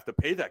not going to have to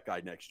pay that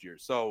guy next year.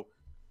 So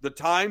the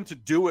time to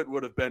do it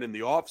would have been in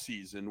the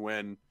offseason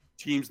when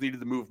teams needed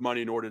to move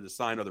money in order to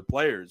sign other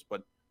players.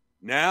 But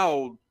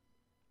now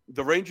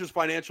the Rangers'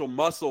 financial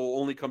muscle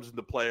only comes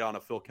into play on a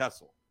Phil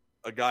Kessel,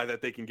 a guy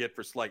that they can get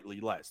for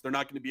slightly less. They're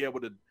not going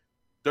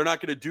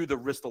to do the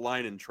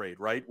Ristolainen trade,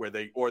 right?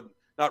 Or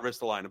not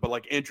Ristolainen, but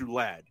like Andrew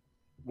Ladd,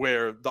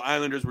 where the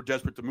Islanders were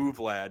desperate to move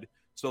Ladd,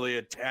 so they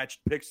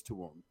attached picks to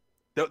him.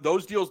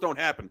 Those deals don't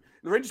happen.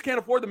 The Rangers can't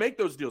afford to make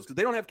those deals because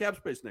they don't have cap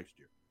space next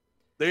year.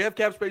 They have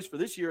cap space for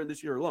this year and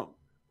this year alone.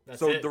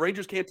 The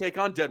Rangers can't take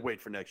on dead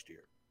weight for next year.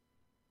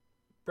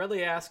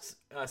 Bradley asks,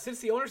 since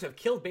the owners have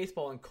killed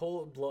baseball in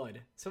cold blood,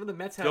 some of the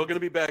Mets have... Still going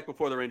to be back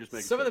before the Rangers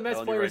make it. Some of the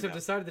Mets players have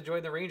decided to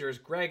join the Rangers.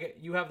 Greg,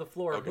 you have the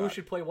floor. Who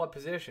should play what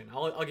position?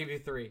 I'll give you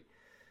 3.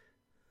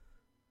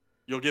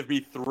 You'll give me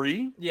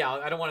 3? Yeah,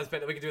 I don't want to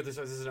spend... We can do this.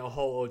 This is a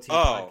whole OT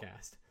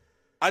podcast.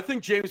 I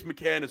think James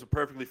McCann is a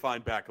perfectly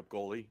fine backup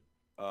goalie.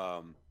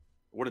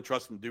 Wouldn't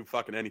trust him to do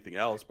fucking anything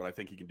else, but I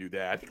think he can do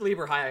that. I think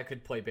Lieber Hyatt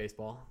could play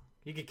baseball.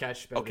 He could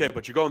catch. Okay,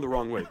 but you're going the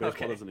wrong way.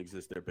 Baseball doesn't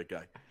exist there, big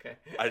guy. Okay.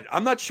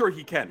 I'm not sure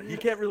he can. He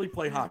can't really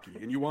play hockey.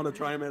 And you want to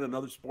try him in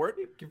another sport?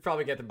 You could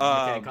probably get the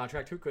McCann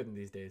contract. Who couldn't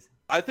these days?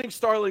 I think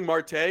Starling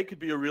Marte could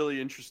be a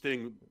really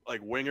interesting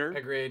winger.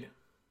 Agreed.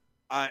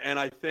 And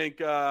I think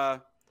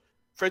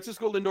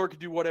Francisco Lindor could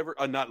do whatever.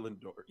 Not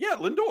Lindor. Yeah,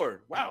 Lindor.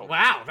 Wow.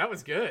 Wow, that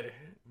was good.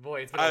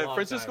 Boy, it's been a long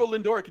Francisco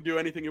time. Lindor can do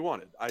anything he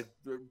wanted.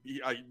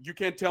 You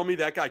can't tell me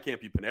that guy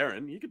can't be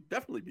Panarin. He could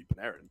definitely be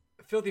Panarin.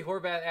 Filthy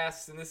Horvat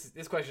asks, and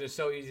this question is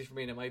so easy for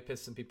me and it might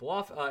piss some people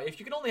off. If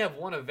you could only have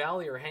one of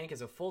Valley or Hank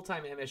as a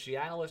full-time MSG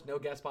analyst, no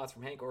guest spots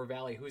from Hank or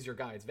Valley, who's your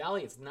guy? It's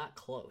Valley. It's not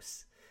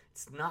close.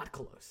 It's not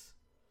close.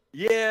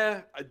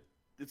 Yeah,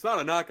 it's not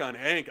a knock on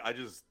Hank.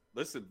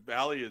 Listen,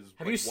 Valley is...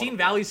 Have you seen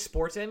Valley's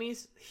sports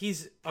Emmys?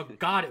 He's a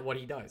god at what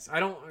he does.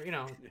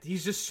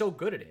 He's just so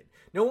good at it.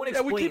 No one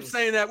explains... Yeah, we keep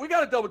saying that. We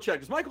got to double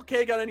check. Has Michael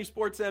Kay got any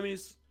sports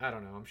Emmys? I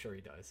don't know. I'm sure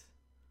he does.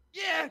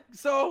 Yeah,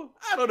 so,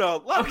 I don't know.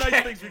 A lot of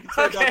nice things we can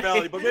say about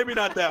Valley, but maybe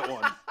not that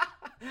one.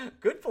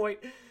 Good point.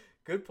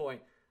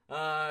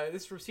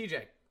 This is from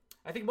CJ.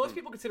 I think most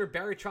people consider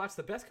Barry Trotz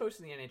the best coach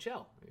in the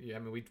NHL. Yeah, I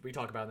mean, we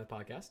talk about it in this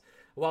podcast.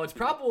 While it's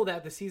probable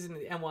that the season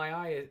the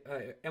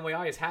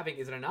NYI is having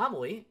is an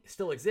anomaly,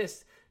 still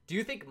exists, do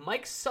you think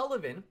Mike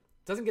Sullivan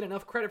doesn't get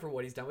enough credit for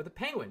what he's done with the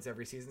Penguins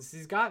every season since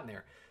he's gotten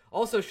there?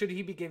 Also, should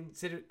he be given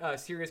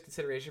serious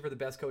consideration for the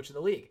best coach in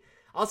the league?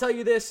 I'll tell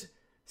you this,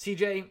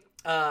 CJ,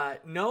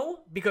 no,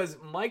 because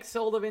Mike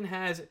Sullivan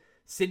has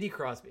Sidney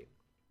Crosby.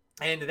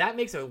 And that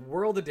makes a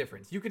world of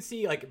difference. You could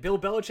see, Bill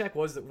Belichick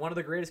was one of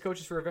the greatest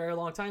coaches for a very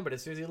long time, but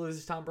as soon as he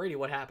loses Tom Brady,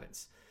 what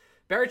happens?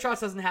 Barry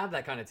Trotz doesn't have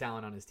that kind of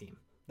talent on his team.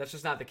 That's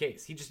just not the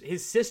case.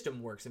 His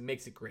system works and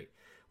makes it great.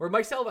 Where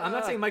Mike Sullivan, I'm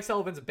not saying Mike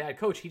Sullivan's a bad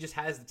coach. He just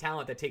has the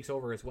talent that takes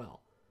over as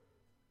well.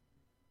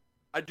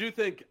 I do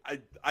think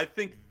I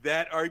think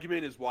that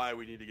argument is why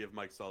we need to give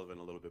Mike Sullivan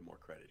a little bit more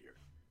credit here.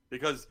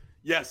 Because,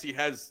 yes, he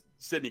has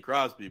Sidney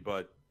Crosby,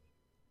 but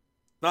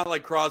not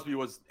like Crosby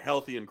was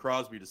healthy and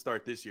Crosby to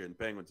start this year, and the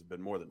Penguins have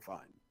been more than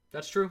fine.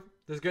 That's true.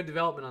 There's good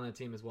development on that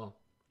team as well.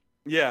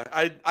 Yeah,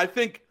 I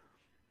think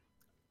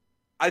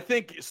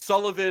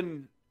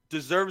Sullivan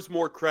deserves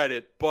more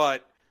credit,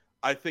 but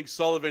I think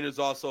Sullivan is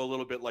also a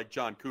little bit like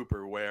John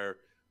Cooper, where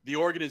the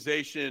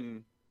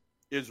organization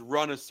is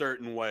run a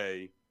certain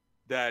way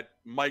that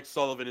Mike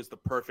Sullivan is the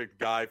perfect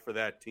guy for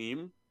that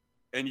team.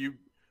 And you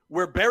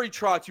put Barry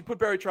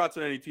Trotz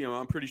on any team,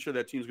 I'm pretty sure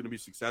that team's going to be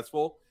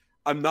successful.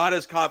 I'm not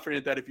as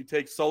confident that if you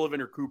take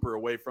Sullivan or Cooper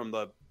away from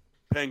the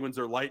Penguins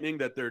or Lightning,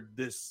 that they're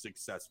this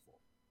successful.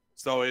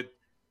 So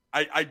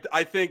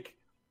I think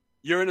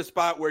you're in a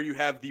spot where you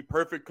have the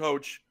perfect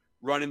coach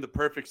running the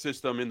perfect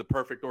system in the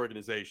perfect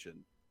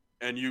organization,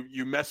 and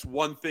you mess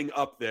one thing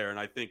up there, and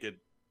I think it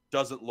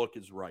doesn't look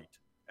as right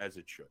as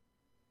it should.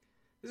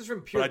 This is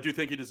from Pure. But I do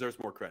think he deserves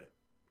more credit.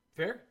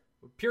 Fair.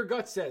 Pure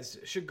Guts says,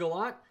 should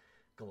Gallant?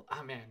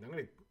 Oh man,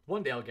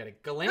 One day I'll get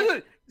it.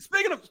 Gallant.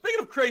 Speaking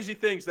of crazy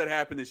things that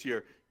happened this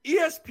year,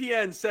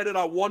 ESPN said it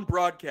on one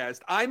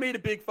broadcast. I made a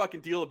big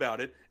fucking deal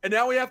about it, and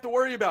now we have to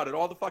worry about it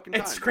all the fucking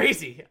time. It's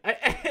crazy.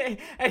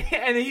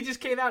 And he just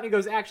came out and he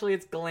goes, actually,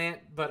 it's Gallant,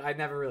 but I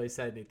never really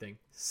said anything.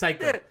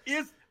 Psycho.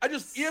 Yeah,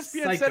 ESPN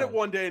Psycho. said it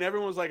one day, and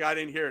everyone was like, I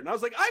didn't hear it. And I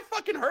was like, I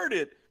fucking heard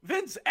it.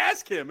 Vince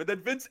asked him, and then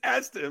Vince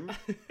asked him,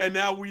 and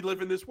now we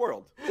live in this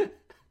world.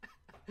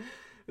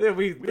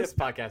 This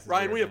podcast is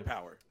Ryan, weird, we have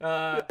power.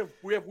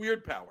 We have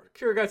weird power.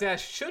 Sure, guys,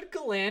 ask, should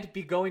Gallant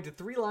be going to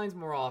 3 lines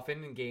more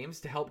often in games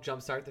to help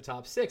jumpstart the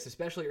top 6,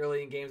 especially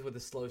early in games with the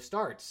slow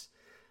starts?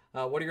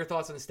 What are your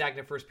thoughts on the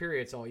stagnant first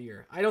periods all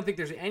year? I don't think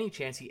there's any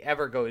chance he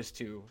ever goes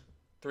to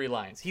 3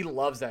 lines. He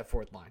loves that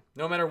 4th line,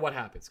 no matter what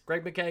happens.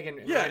 Greg McKegg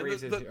and Ryan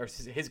Reeves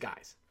are his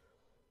guys.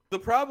 The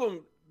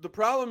problem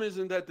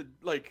isn't that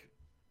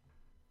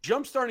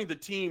jumpstarting the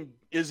team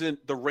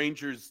isn't the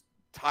Rangers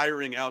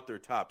tiring out their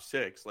top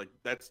 6. Like,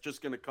 that's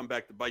just going to come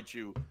back to bite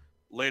you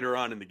later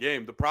on in the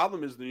game. The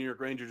problem is the New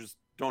York Rangers just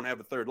don't have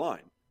a 3rd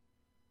line.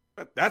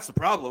 That's the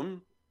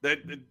problem. That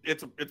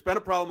it's been a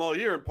problem all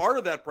year, and part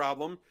of that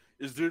problem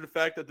is due to the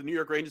fact that the New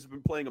York Rangers have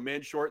been playing a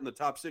man short in the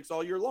top 6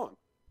 all year long.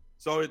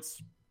 So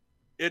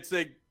it's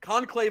a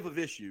conclave of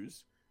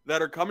issues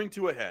that are coming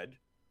to a head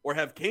or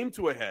have came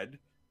to a head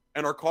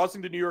and are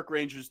causing the New York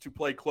Rangers to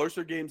play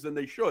closer games than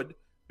they should,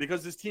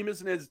 because this team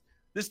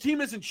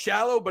isn't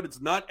shallow, but it's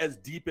not as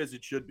deep as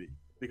it should be,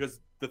 because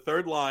the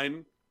 3rd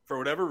line, for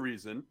whatever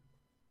reason,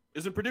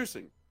 isn't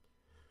producing.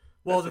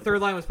 Well, the 3rd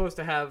line was supposed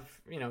to have,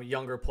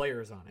 younger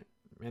players on it,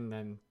 and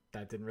then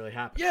that didn't really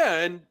happen. Yeah,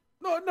 and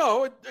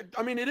no,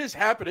 it is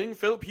happening.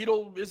 Philip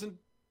Hedl isn't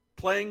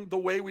playing the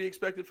way we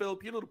expected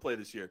Philip Hedl to play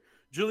this year.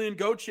 Julian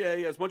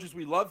Gauthier, as much as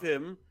we love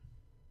him,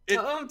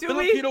 Philip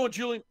Hedl and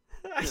Julian.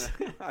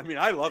 I mean,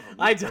 I love him.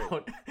 I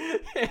don't.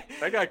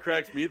 That guy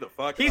cracks me the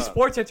fuck He up.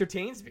 sports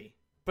entertains me,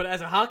 but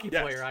as a hockey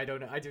player, I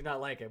do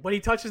not like it. When he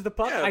touches the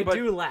puck, I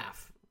do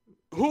laugh.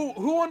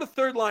 Who on the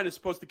 3rd line is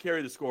supposed to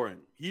carry the scoring?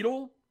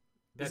 Hedl?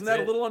 Isn't that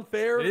a little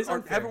unfair? It is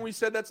unfair. Haven't we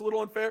said that's a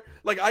little unfair?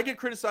 Like, I get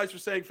criticized for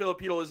saying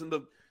Philip Hedl isn't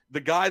the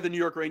guy the New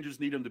York Rangers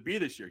need him to be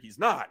this year. He's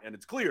not, and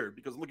it's clear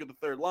because look at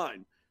the 3rd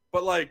line.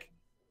 But,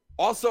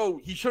 also,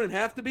 he shouldn't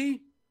have to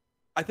be.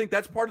 I think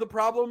that's part of the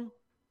problem.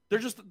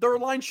 They're a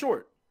line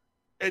short.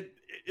 And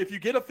if you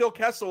get a Phil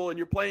Kessel and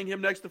you're playing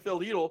him next to Phil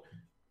Hedl,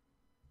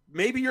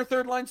 maybe your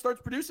 3rd line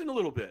starts producing a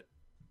little bit.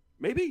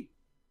 Maybe.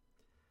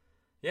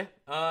 Yeah.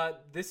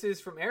 This is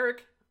from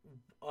Eric.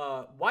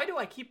 Why do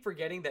I keep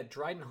forgetting that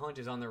Dryden Hunt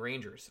is on the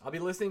Rangers? I'll be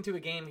listening to a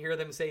game, hear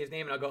them say his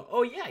name, and I'll go,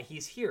 oh, yeah,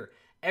 he's here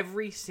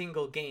every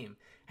single game.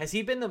 Has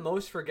he been the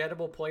most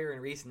forgettable player in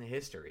recent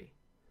history?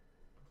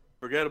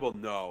 Forgettable?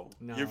 No.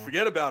 You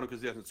forget about him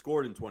because he hasn't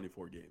scored in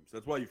 24 games.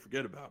 That's why you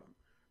forget about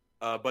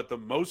him. But the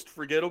most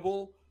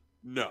forgettable?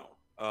 No.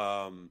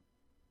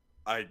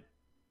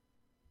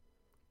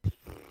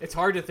 It's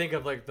hard to think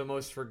of the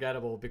most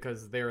forgettable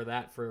because they're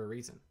that for a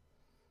reason.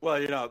 Well,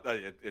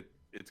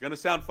 it's going to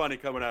sound funny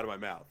coming out of my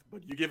mouth,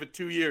 but you give it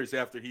 2 years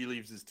after he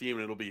leaves his team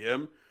and it'll be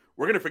him.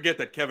 We're going to forget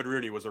that Kevin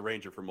Rooney was a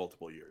Ranger for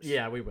multiple years.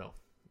 Yeah, we will.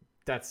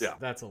 That's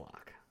a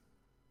lock.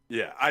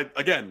 Yeah,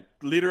 again,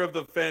 leader of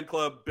the fan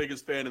club,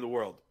 biggest fan in the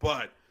world.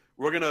 But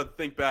we're going to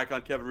think back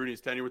on Kevin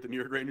Rooney's tenure with the New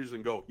York Rangers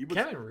and go,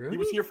 Kevin Rooney? He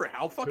was here for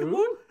how fucking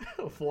long?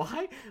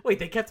 Why? Wait,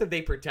 they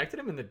protected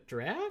him in the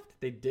draft?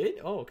 They did?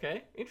 Oh,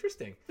 okay.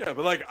 Interesting. Yeah,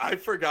 but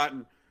I've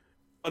forgotten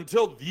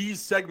until these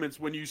segments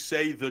when you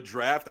say the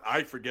draft,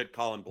 I forget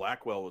Colin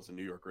Blackwell was a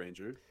New York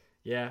Ranger.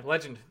 Yeah,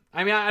 legend.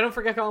 I mean, I don't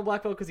forget Colin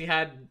Blackwell because he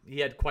had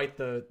quite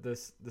the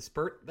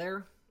spurt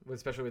there,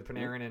 especially with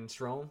Panarin and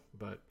Strome.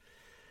 But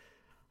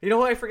you know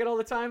who I forget all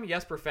the time?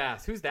 Jesper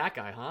Fast. Who's that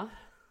guy, huh?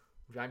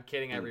 I'm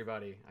kidding,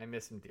 everybody. I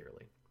miss him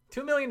dearly.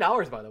 $2 million,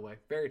 by the way.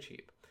 Very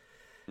cheap.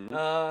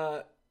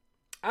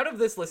 Out of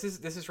this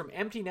list, this is from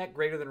Empty Net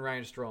Greater Than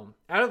Ryan Strome.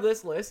 Out of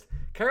this list,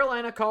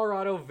 Carolina,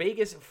 Colorado,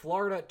 Vegas,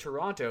 Florida,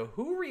 Toronto.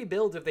 Who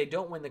rebuilds if they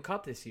don't win the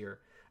Cup this year?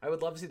 I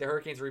would love to see the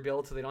Hurricanes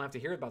rebuild so they don't have to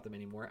hear about them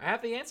anymore. I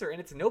have the answer,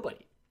 and it's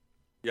nobody.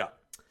 Yeah.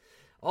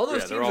 All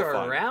those teams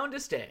are around to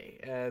stay.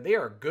 They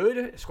are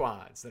good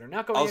squads that are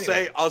not going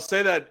anywhere. I'll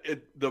say that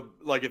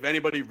if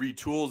anybody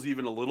retools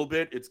even a little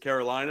bit, it's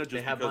Carolina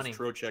just because money.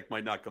 Trocheck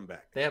might not come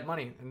back. They have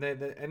money,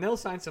 and they'll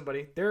sign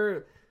somebody.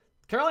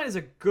 Carolina is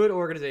a good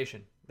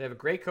organization. They have a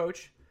great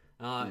coach,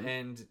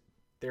 and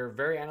they're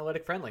very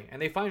analytic friendly,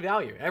 and they find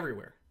value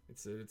everywhere.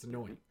 It's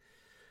annoying.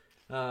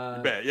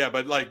 Yeah,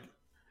 but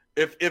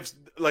if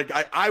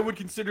I would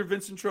consider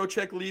Vincent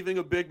Trocheck leaving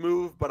a big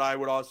move, but I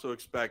would also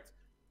expect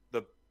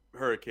the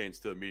Hurricanes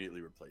to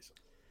immediately replace him.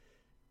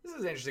 This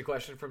is an interesting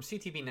question from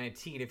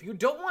CTB19. If you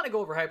don't want to go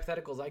over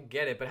hypotheticals, I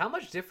get it, but how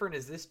much different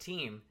is this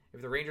team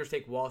if the Rangers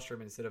take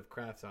Wahlstrom instead of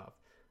Kravtsov?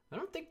 I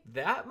don't think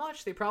that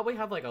much. They probably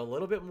have a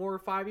little bit more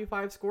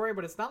 5v5 scoring,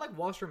 but it's not like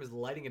Wahlstrom is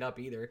lighting it up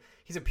either.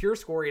 He's a pure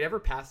scorer. He never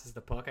passes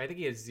the puck. I think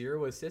he has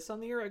 0 assists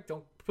on the year.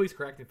 Please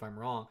correct me if I'm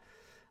wrong.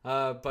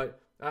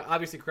 But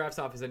obviously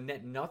Kravtsov is a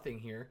net nothing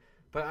here.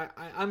 But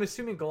I'm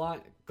assuming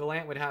Gallant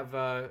would have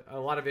a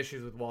lot of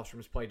issues with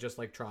Wahlstrom's play, just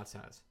like Trotz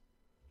has.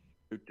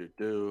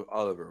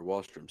 Oliver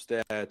Wahlstrom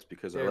stats,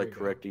 because There I we like go.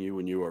 correcting you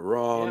when you are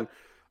wrong.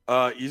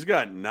 He's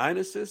got 9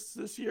 assists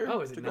this year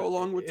to go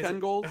along with 10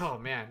 goals. Oh,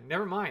 man.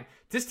 Never mind.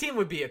 This team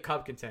would be a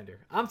cup contender.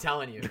 I'm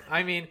telling you.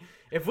 I mean,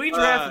 if we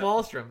draft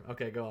Wahlstrom.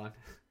 Okay, go on.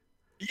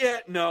 Yeah,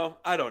 no,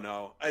 I don't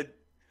know.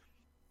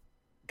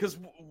 Because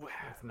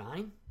That's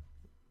 9?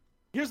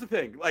 here's the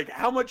thing. Like,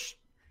 how much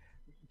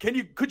could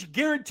you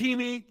guarantee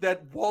me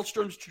that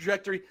Wahlstrom's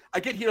trajectory? I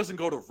get he doesn't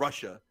go to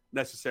Russia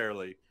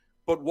necessarily,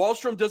 but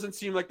Wahlstrom doesn't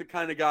seem like the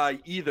kind of guy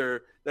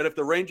either that if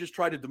the Rangers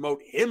tried to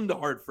demote him to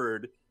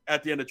Hartford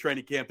at the end of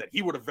training camp, that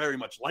he would have very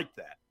much liked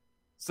that.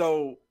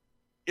 So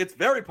it's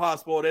very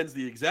possible it ends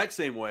the exact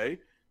same way,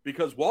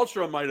 because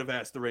Wahlstrom might have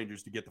asked the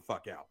Rangers to get the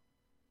fuck out.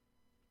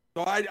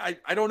 So I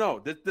don't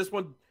know. This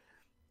one,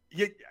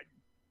 the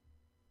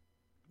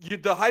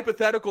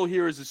hypothetical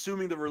here is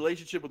assuming the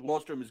relationship with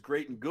Wahlstrom is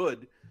great and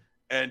good,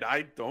 and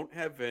I don't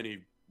have any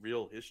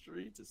real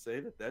history to say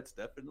that that's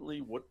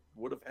definitely what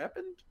would have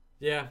happened.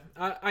 Yeah,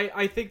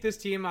 I think this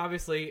team,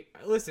 obviously,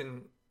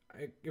 listen,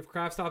 if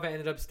Kravtsov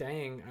ended up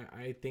staying,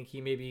 I think he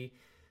maybe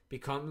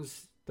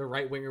becomes the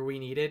right winger we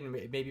needed and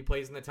maybe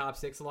plays in the top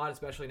 6 a lot,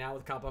 especially now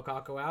with Kaapo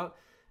Kakko out.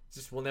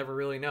 Just we'll never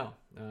really know,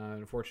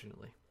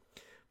 unfortunately.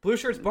 Blue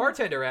Shirts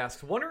Bartender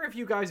asks, wonder if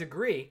you guys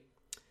agree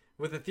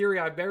with the theory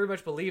I very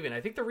much believe in.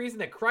 I think the reason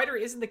that Kreider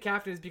isn't the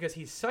captain is because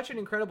he's such an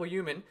incredible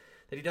human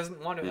that he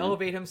doesn't want to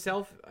elevate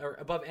himself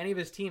above any of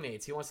his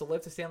teammates. He wants to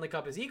lift the Stanley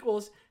Cup as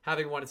equals,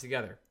 having won it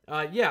together.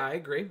 Yeah, I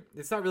agree.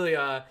 It's not really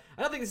I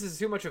don't think this is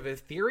too much of a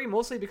theory,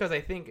 mostly because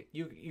I think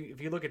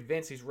if you look at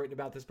Vince, he's written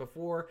about this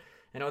before,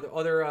 and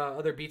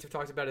other beats have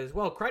talked about it as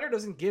well. Kreider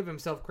doesn't give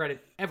himself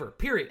credit ever,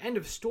 period. End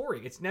of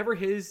story. It's never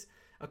his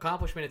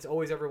accomplishment. It's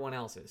always everyone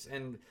else's.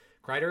 And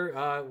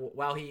Kreider,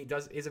 while he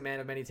is a man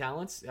of many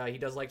talents, he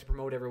does like to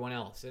promote everyone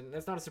else. And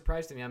that's not a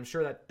surprise to me. I'm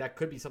sure that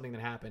could be something that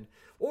happened.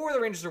 Or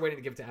the Rangers are waiting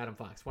to give it to Adam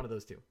Fox. One of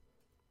those two.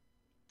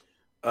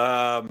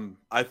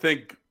 I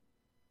think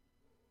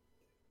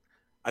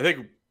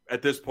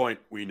at this point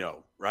we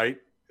know, right?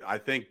 I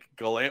think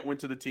Gallant went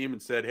to the team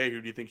and said, hey,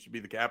 who do you think should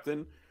be the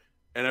captain?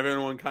 And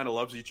everyone kind of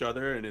loves each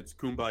other, and it's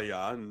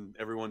kumbaya. And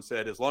everyone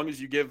said, as long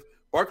as you give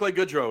Barclay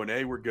Goodrow an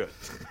A, we're good.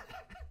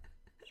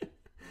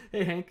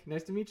 Hey, Hank.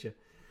 Nice to meet you.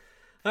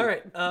 All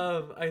right.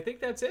 I think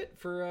that's it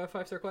for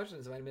 5-star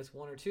questions. I might miss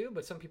one or two,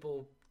 but some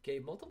people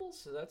gave multiples,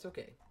 so that's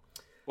okay.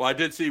 Well, I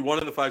did see one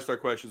of the 5-star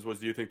questions was,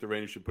 do you think the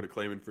Rangers should put a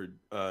claim in for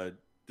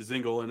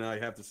Dzingel? And I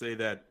have to say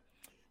that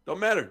don't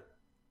matter.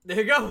 There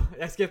you go.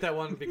 I skipped that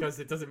one because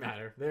it doesn't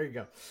matter. There you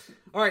go.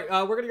 All right.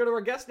 We're going to go to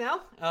our guest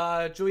now,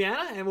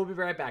 Juliana, and we'll be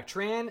right back.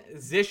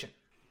 Transition.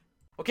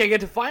 Okay, I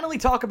get to finally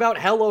talk about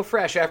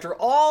HelloFresh. After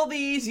all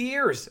these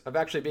years of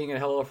actually being a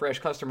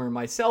HelloFresh customer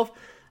myself,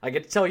 I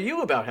get to tell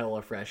you about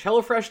HelloFresh.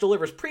 HelloFresh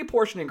delivers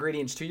pre-portioned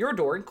ingredients to your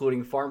door,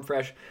 including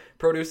farm-fresh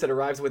produce that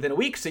arrives within a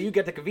week, so you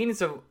get the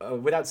convenience of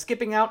without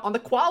skipping out on the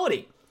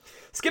quality.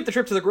 Skip the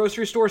trip to the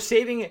grocery store,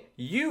 saving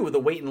you the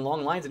wait in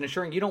long lines and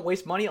ensuring you don't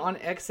waste money on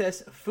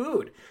excess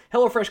food.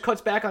 HelloFresh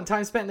cuts back on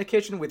time spent in the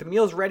kitchen with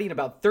meals ready in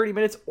about 30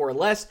 minutes or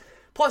less.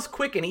 Plus,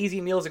 quick and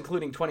easy meals,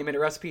 including 20-minute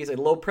recipes and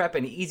low prep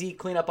and easy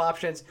cleanup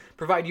options,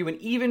 provide you an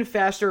even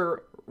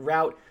faster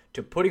route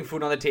to putting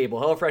food on the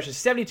table. HelloFresh is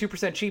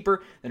 72%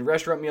 cheaper than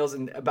restaurant meals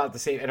and about the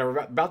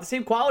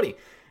same quality.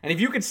 And if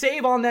you could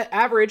save on that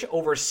average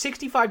over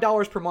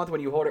 $65 per month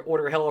when you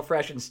order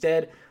HelloFresh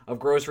instead of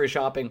grocery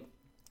shopping,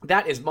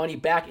 that is money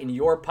back in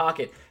your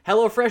pocket.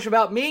 HelloFresh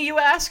about me, you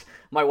ask?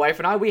 My wife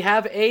and I, we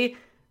have a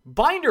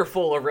binder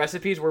full of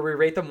recipes where we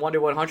rate them 1 to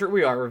 100.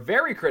 We are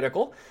very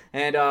critical.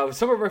 And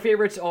some of our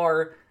favorites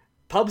are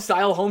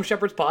pub-style home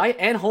shepherd's pie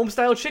and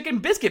home-style chicken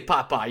biscuit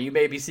pot pie. You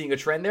may be seeing a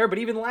trend there, but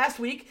even last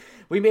week,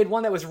 we made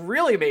one that was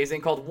really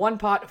amazing called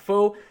one-pot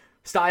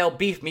faux-style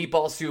beef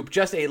meatball soup.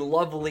 Just a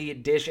lovely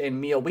dish and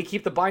meal. We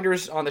keep the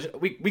binders on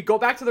we go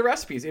back to the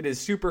recipes. It is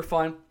super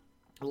fun.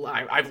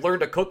 I've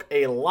learned to cook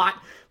a lot.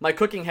 My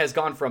cooking has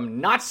gone from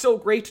not so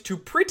great to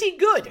pretty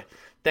good,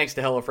 thanks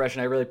to HelloFresh,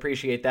 and I really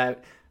appreciate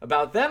that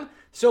about them.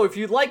 So if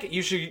you'd like it,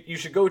 you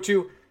should go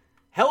to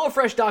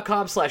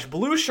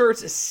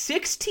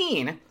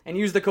HelloFresh.com/BlueShirts16 and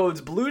use the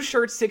codes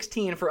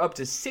BlueShirts16 for up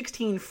to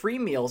 16 free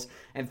meals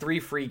and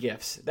 3 free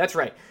gifts. That's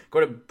right.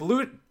 Go to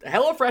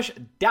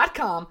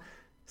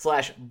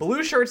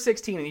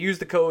HelloFresh.com/BlueShirts16 and use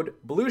the code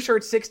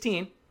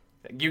BlueShirts16.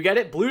 You get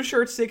it?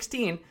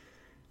 BlueShirts16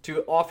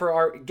 to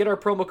get our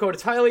promo code.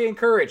 It's highly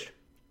encouraged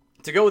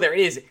to go there.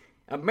 It is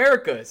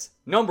America's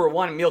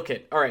 #1 meal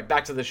kit. All right,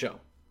 back to the show.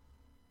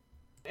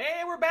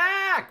 Hey, we're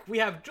back. We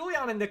have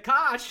Juliana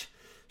Nikac.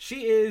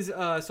 She is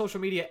a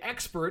social media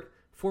expert,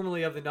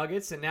 formerly of the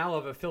Nuggets and now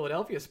of a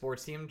Philadelphia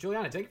sports team.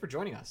 Juliana, thank you for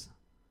joining us.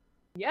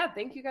 Yeah,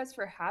 thank you guys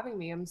for having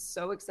me. I'm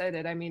so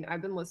excited. I mean,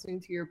 I've been listening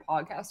to your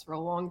podcast for a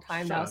long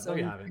time now, so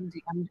when you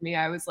DM'd me,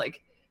 I was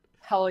like,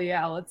 hell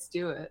yeah, let's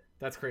do it.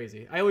 That's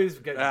crazy. I always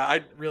get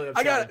really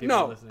upset when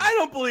people listening. I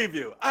don't believe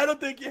you. I don't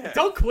think you have.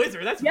 Don't quiz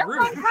her. That's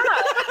rude.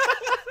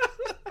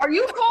 Are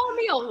you calling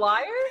me a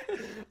liar?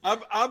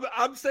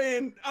 I'm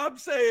saying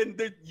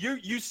that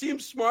you seem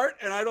smart,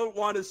 and I don't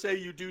want to say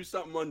you do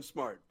something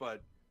unsmart,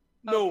 but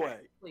No way.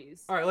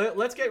 Please. All right,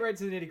 let's get right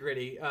to the nitty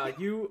gritty.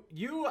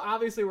 You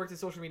obviously worked in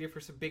social media for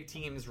some big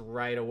teams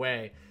right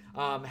away.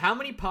 How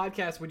many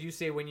podcasts would you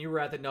say when you were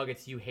at the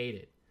Nuggets you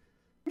hated?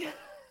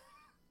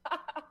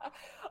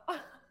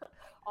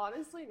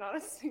 Honestly, not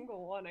a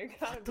single one. I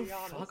gotta be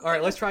honest. Fuck? All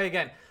right, let's try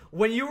again.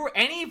 When you were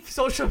any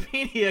social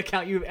media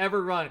account you've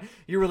ever run,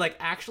 you were like,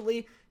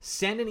 actually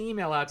send an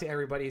email out to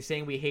everybody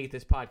saying we hate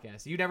this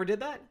podcast. You never did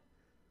that?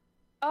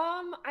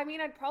 I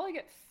mean, I'd probably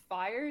get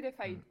fired if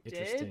I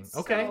Interesting. did.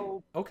 Okay.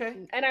 So, okay.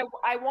 And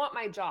I want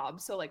my job,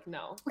 so like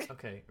no.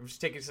 Okay, I'm just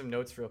taking some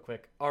notes real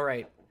quick. All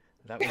right.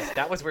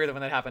 That was weird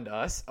when that happened to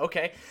us.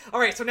 Okay. All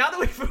right. So now that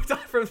we've moved on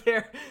from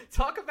there,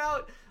 talk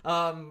about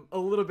a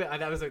little bit.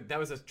 That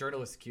was a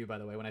journalist cue, by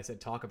the way. When I said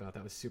talk about,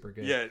 that was super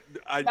good. Yeah,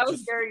 that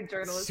was very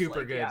journalistic.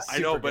 Super good. Yeah. Super I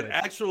know, but good.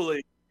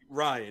 actually,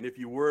 Ryan, if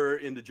you were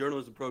in the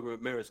journalism program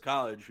at Marist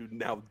College, who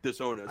now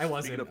disown us. I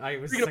wasn't. I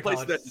was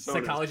a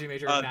psychology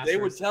major. They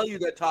would tell you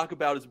that talk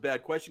about is a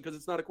bad question because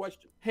it's not a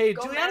question. Hey,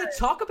 Juliana,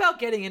 talk about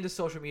getting into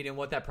social media and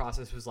what that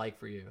process was like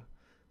for you.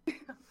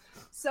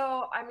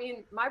 So, I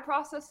mean, my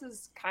process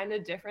is kind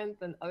of different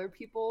than other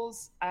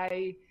people's.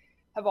 I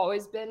have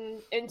always been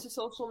into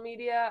social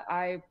media.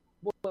 I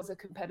was a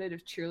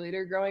competitive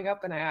cheerleader growing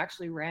up, and I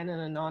actually ran an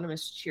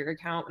anonymous cheer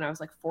account when I was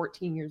like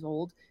 14 years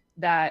old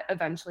that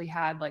eventually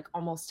had like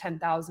almost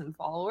 10,000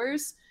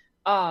 followers.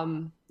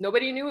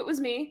 Nobody knew it was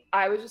me.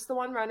 I was just the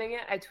one running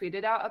it. I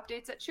tweeted out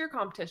updates at cheer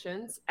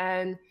competitions.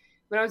 And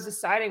when I was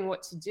deciding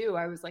what to do,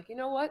 I was like, you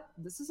know what?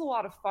 This is a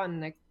lot of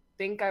fun. I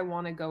think I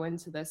want to go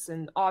into this.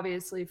 And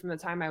obviously from the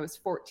time I was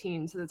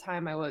 14 to the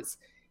time I was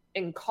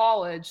in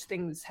college,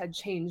 things had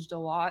changed a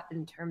lot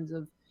in terms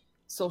of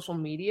social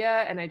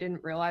media. And I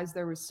didn't realize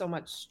there was so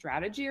much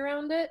strategy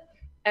around it.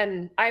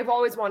 And I've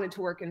always wanted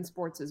to work in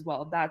sports as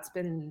well. That's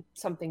been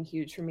something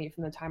huge for me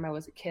from the time I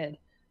was a kid.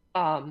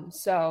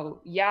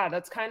 So yeah,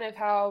 that's kind of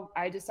how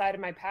I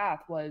decided my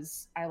path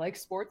was I like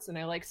sports and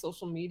I like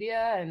social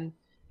media, and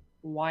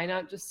why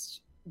not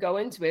just go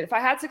into it? If I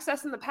had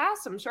success in the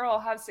past, I'm sure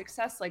I'll have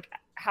success like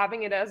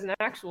having it as an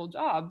actual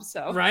job.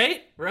 So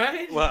right.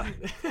 Well,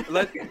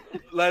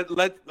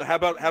 how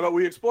about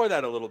we explore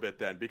that a little bit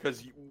then,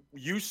 because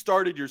you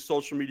started your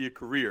social media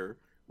career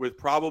with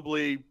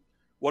probably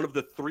one of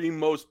the three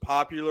most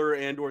popular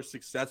and or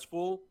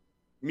successful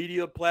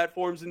media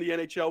platforms in the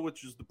NHL,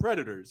 which is the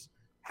Predators.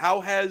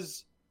 How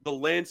has the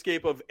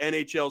landscape of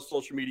NHL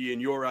social media in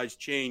your eyes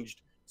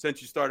changed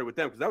since you started with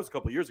them? Because that was a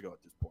couple of years ago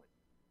at this point.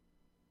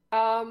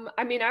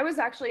 I mean, I was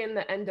actually in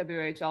the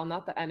NWHL,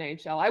 not the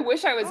NHL. I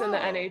wish I was in the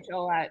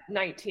NHL at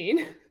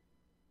 19.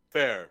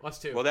 Fair. Us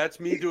too. Well, that's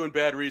me doing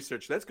bad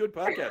research. That's good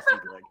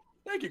podcasting, Greg.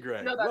 Thank you,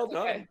 Greg. No, that's well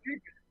done.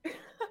 Okay.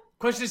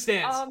 Question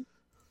stands.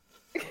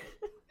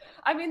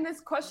 I mean, this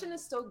question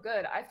is still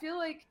good. I feel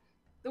like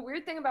the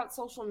weird thing about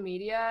social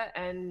media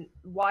and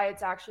why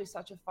it's actually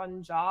such a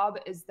fun job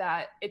is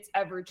that it's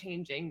ever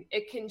changing.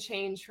 It can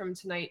change from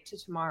tonight to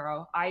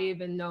tomorrow. I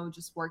even know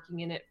just working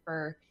in it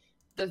for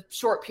the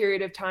short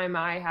period of time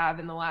I have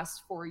in the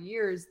last 4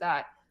 years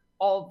that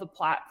all of the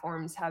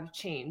platforms have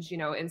changed. You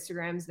know,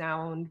 Instagram's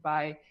now owned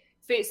by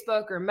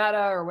Facebook or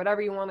Meta or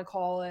whatever you want to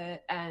call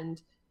it.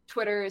 And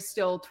Twitter is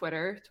still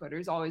Twitter.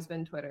 Twitter's always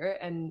been Twitter.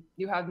 And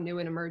you have new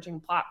and emerging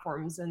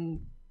platforms.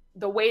 And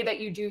the way that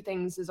you do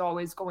things is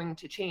always going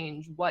to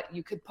change. What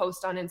you could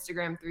post on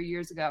Instagram 3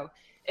 years ago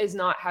is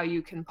not how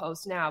you can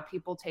post now.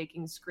 People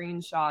taking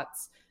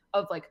screenshots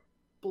of like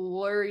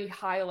blurry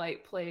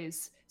highlight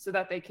plays so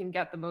that they can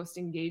get the most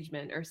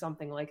engagement or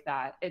something like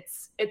that.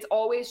 It's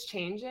always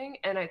changing.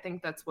 And I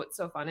think that's what's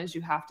so fun is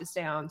you have to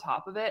stay on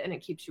top of it and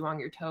it keeps you on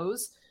your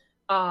toes.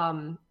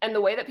 And the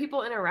way that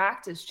people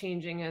interact is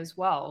changing as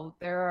well.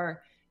 There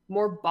are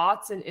more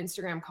bots in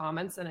Instagram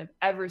comments than I've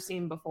ever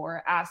seen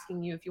before,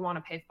 asking you if you want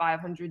to pay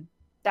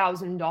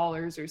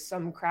 $500,000 or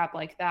some crap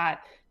like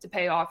that to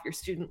pay off your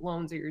student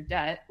loans or your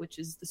debt, which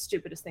is the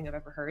stupidest thing I've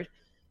ever heard.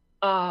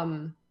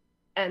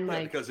 And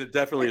like, because it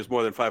definitely is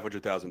more than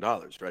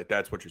 $500,000, right?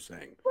 That's what you're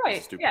saying. Right.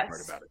 That's the stupid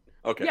part about it.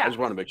 Okay. Yeah. I just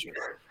want to make sure.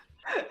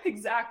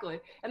 Exactly.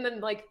 And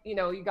then like, you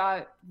know, you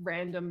got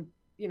random,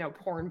 you know,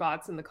 porn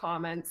bots in the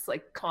comments,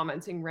 like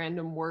commenting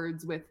random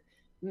words with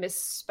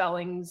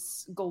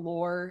misspellings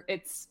galore.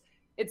 It's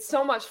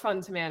so much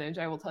fun to manage,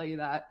 I will tell you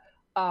that.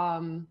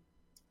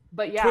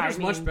 But yeah, Twitter's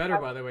much better,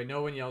 by the way.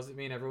 No one yells at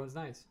me and everyone's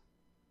nice.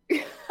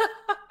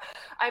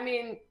 I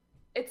mean,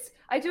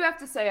 I do have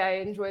to say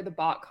I enjoy the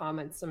bot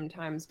comments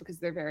sometimes because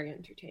they're very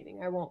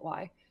entertaining. I won't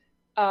lie.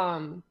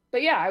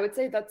 But yeah, I would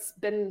say that's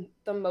been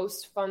the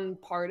most fun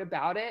part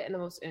about it and the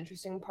most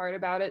interesting part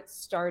about it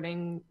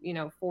starting,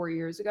 4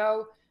 years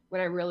ago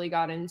when I really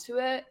got into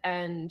it.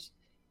 And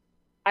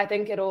I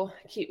think it'll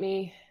keep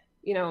me,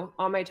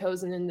 on my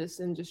toes and in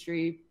this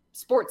industry,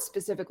 sports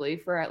specifically,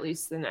 for at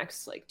least the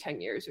next 10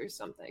 years or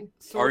something.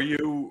 So,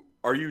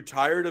 are you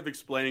tired of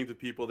explaining to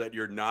people that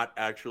you're not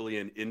actually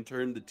an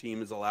intern the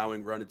team is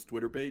allowing run its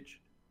Twitter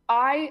page?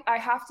 I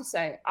have to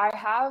say, I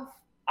have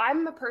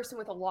I'm a person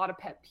with a lot of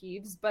pet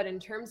peeves, but in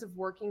terms of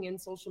working in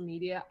social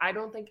media, I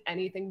don't think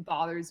anything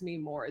bothers me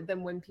more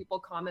than when people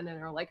comment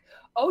and are like,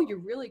 oh, you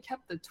really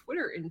kept the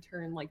Twitter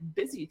intern like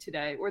busy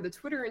today, or the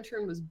Twitter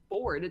intern was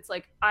bored. It's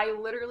like, I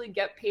literally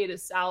get paid a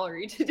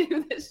salary to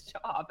do this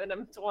job, and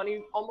I'm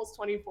almost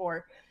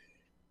 24.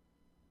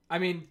 I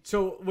mean,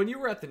 so when you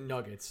were at the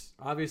Nuggets,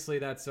 obviously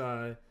that's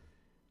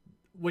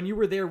when you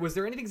were there, was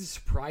there anything that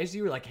surprised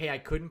you? Like, hey, I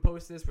couldn't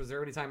post this? Was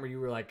there any time where you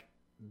were like,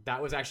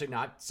 that was actually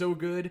not so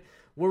good?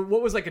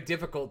 What was like a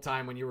difficult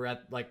time when you were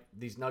at like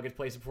these Nuggets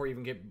places before you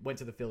even went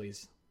to the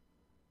Phillies?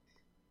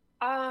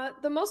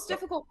 The most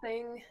difficult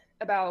thing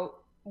about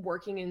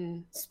working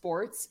in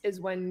sports is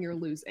when you're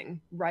losing,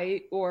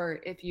 right? Or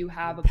if you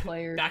have a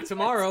player back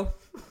tomorrow.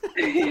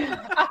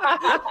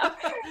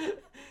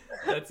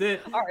 That's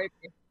it. All right.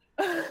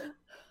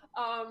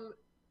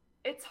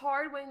 It's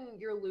hard when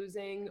you're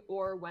losing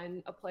or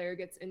when a player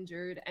gets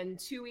injured. And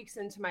 2 weeks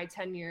into my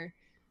tenure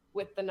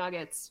with the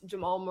Nuggets,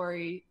 Jamal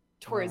Murray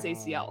tore his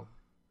ACL.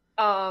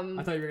 I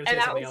thought you were going to say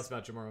something else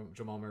about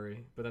Jamal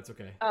Murray, but that's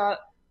okay.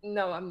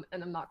 No, I'm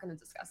not going to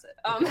discuss it.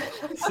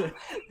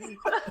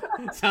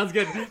 Sounds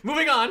good.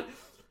 Moving on.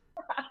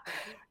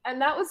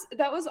 And that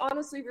was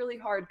honestly really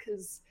hard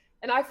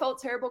and I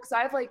felt terrible because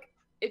I have like,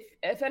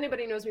 if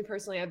anybody knows me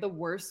personally, I have the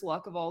worst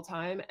luck of all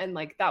time. And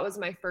like, that was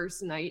my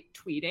first night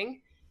tweeting.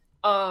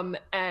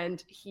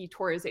 And he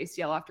tore his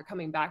ACL after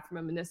coming back from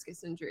a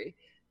meniscus injury.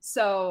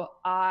 So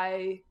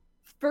I,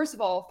 first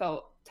of all,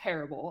 felt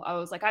terrible. I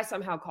was like, I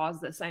somehow caused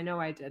this. I know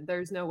I did.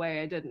 There's no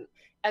way I didn't.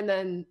 And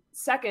then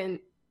second,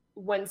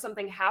 when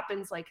something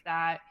happens like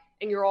that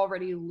and you're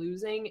already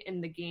losing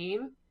in the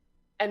game,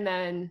 and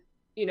then,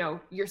 you know,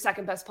 your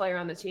second best player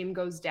on the team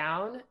goes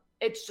down,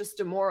 it's just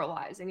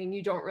demoralizing and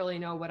you don't really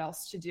know what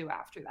else to do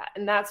after that.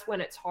 And that's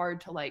when it's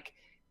hard to like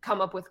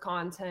come up with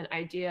content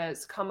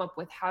ideas, come up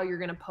with how you're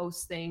going to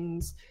post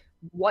things,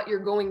 what you're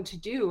going to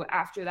do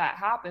after that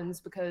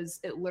happens, because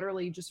it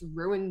literally just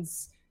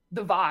ruins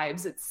the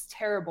vibes. It's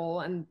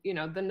terrible. And, you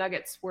know, the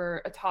Nuggets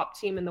were a top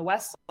team in the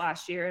West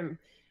last year and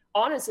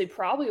honestly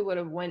probably would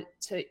have went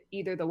to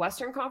either the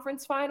Western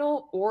Conference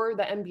final or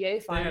the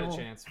NBA final had a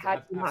chance,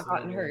 had he not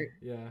gotten hurt.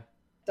 Yeah.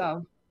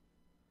 So.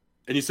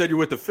 And you said you're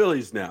with the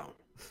Phillies now.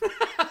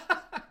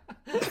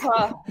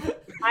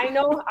 I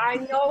know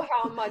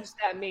how much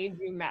that made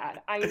you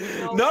mad. I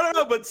know.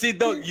 No. But see,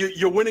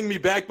 you're winning me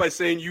back by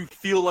saying you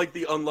feel like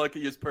the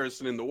unluckiest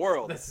person in the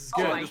world. This is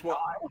good. Oh my God.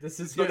 This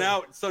is so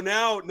good.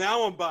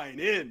 Now I'm buying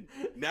in.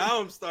 Now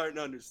I'm starting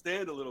to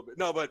understand a little bit.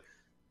 No,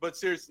 but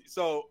seriously,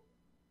 so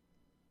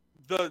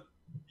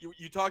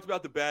you talked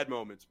about the bad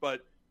moments,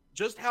 but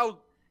just how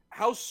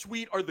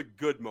sweet are the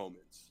good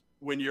moments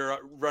when you're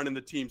running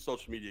the team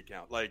social media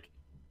account? Like,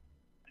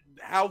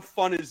 how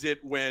fun is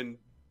it when,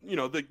 you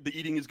know, the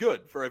eating is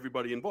good for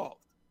everybody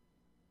involved?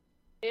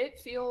 It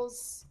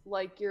feels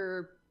like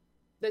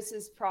this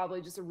is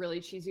probably just a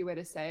really cheesy way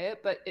to say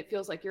it, but it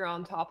feels like you're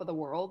on top of the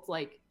world.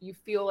 Like, you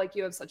feel like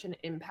you have such an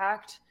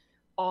impact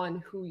on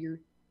who you're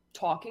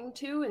talking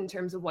to in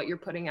terms of what you're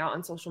putting out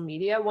on social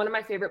media. One of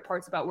my favorite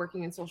parts about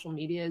working in social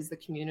media is the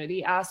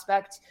community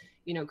aspect,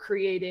 you know,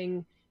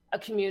 creating a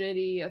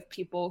community of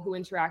people who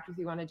interact with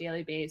you on a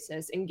daily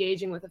basis,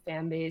 engaging with a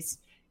fan base.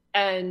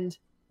 And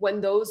when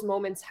those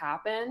moments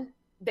happen,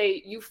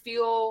 you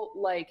feel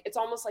like it's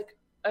almost like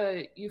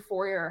a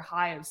euphoria or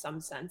high of some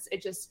sense.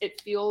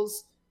 It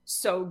feels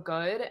so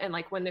good. And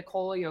like when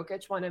Nikola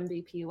Jokic won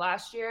MVP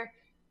last year,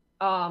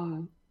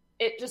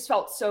 it just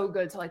felt so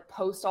good to like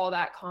post all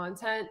that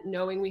content,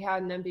 knowing we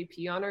had an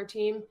MVP on our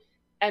team,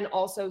 and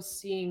also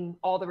seeing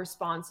all the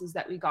responses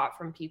that we got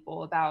from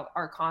people about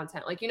our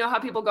content. Like, you know how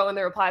people go in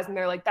their replies and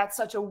they're like, that's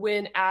such a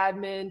win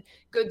admin,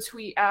 good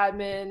tweet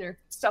admin, or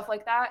stuff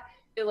like that.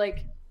 It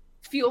like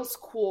feels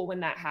cool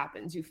when that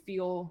happens. You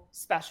feel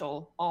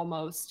special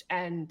almost,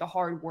 and the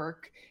hard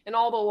work and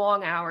all the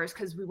long hours,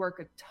 because we work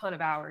a ton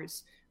of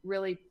hours,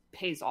 really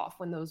pays off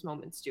when those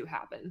moments do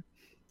happen.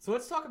 So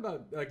let's talk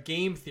about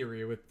game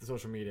theory with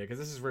social media, because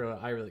this is where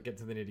I really get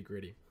to the nitty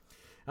gritty.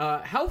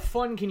 How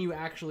fun can you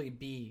actually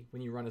be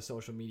when you run a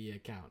social media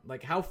account?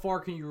 Like, how far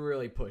can you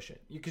really push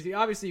it? Because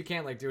obviously you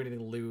can't like do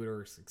anything lewd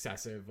or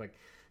excessive. Like,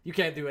 you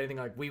can't do anything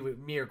like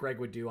me or Greg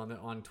would do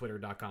on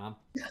Twitter.com.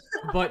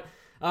 But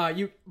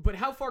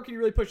how far can you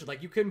really push it?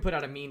 Like, you couldn't put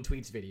out a mean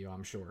tweets video,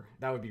 I'm sure.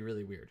 That would be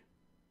really weird.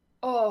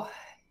 Oh,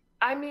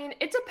 I mean,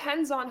 it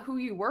depends on who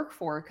you work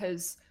for,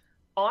 because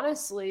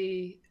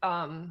honestly,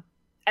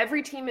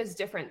 every team is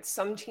different.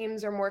 Some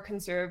teams are more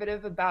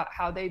conservative about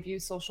how they view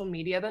social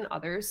media than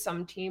others.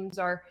 Some teams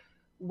are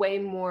way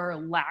more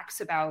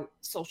lax about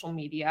social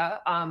media.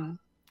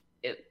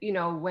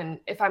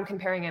 If I'm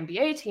comparing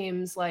NBA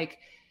teams, like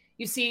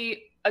you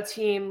see a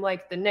team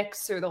like the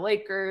Knicks or the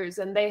Lakers,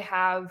 and they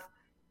have,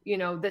 you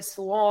know, this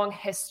long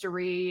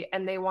history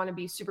and they want to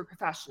be super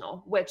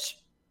professional, which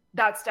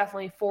that's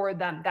definitely for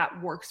them.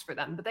 That works for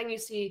them. But then you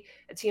see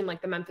a team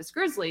like the Memphis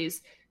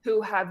Grizzlies, who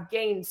have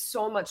gained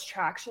so much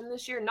traction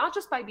this year, not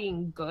just by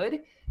being good,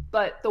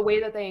 but the way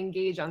that they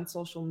engage on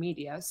social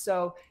media.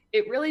 So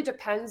it really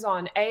depends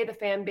on A, the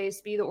fan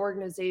base, B, the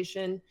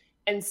organization,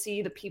 and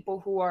C, the people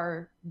who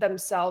are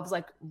themselves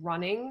like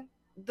running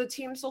the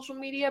team's social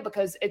media,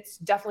 because it's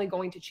definitely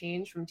going to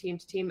change from team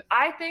to team.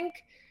 I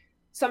think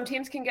some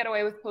teams can get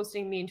away with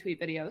posting mean tweet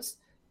videos.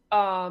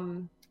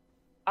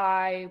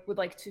 I would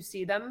like to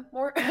see them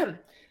more.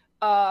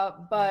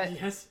 But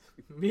yes,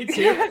 me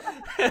too.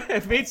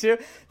 Me too.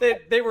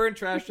 They weren't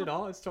trashed at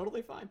all. It's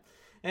totally fine.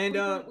 And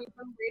we've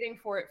been waiting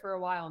for it for a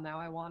while now.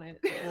 I want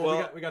it.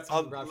 Well, we got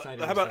some Rob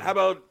Schneider. How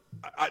about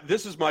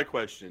this is my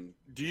question.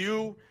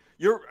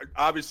 You're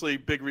obviously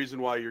big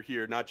reason why you're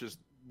here, not just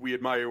we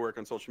admire your work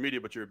on social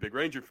media, but you're a big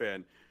Ranger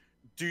fan.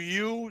 Do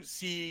you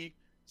see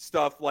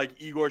stuff like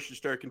Igor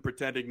Shesterkin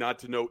pretending not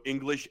to know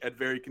English at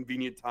very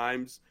convenient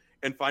times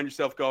and find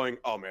yourself going,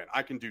 oh man,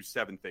 I can do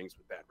 7 things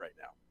with that right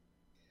now?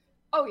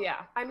 Oh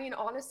yeah. I mean,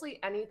 honestly,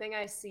 anything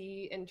I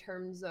see in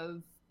terms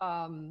of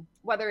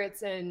whether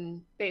it's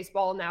in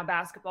baseball, now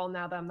basketball,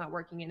 now that I'm not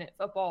working in it,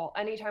 football,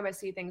 anytime I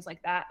see things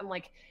like that, I'm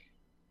like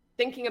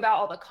thinking about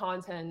all the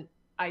content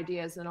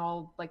ideas and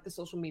all like the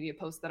social media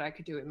posts that I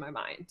could do in my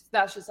mind.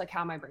 That's just like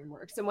how my brain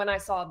works. And when I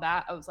saw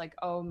that, I was like,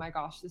 oh my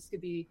gosh, this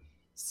could be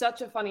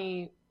such a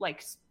funny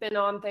like spin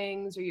on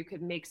things, or you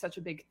could make such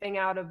a big thing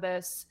out of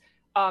this.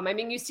 I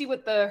mean, you see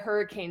what the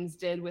Hurricanes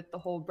did with the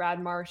whole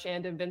Brad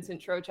Marchand and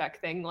Vincent Trocheck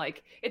thing.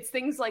 Like, it's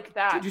things like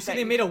that. Did you see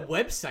they made a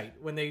website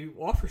when they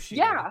offer sheet?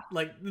 Yeah.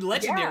 Like,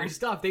 legendary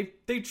stuff.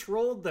 They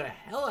trolled the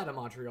hell out of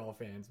Montreal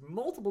fans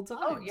multiple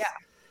times. Oh, yeah.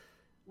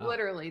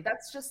 Literally.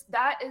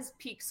 That is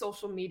peak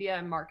social media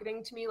and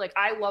marketing to me. Like,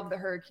 I love the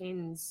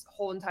Hurricanes'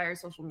 whole entire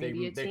social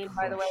media team,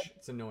 by the way.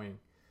 It's annoying.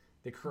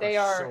 They crush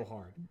so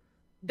hard.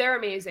 They're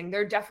amazing.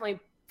 They're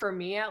definitely, for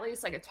me at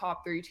least, like a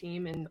top 3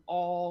 team in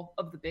all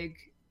of the big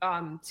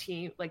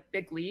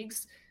big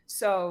leagues.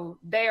 So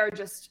they are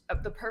just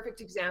the perfect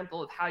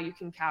example of how you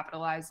can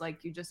capitalize,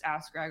 like you just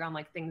asked Greg, on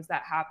like things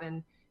that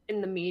happen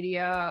in the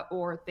media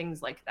or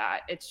things like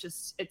that. It's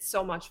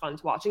so much fun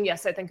to watch. And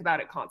yes, I think about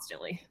it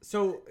constantly.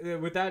 So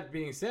with that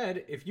being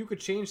said, if you could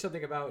change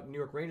something about New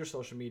York Rangers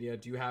social media,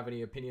 do you have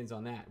any opinions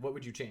on that? What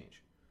would you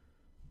change?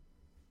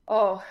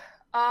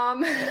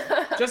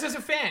 Just as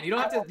a fan, you don't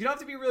have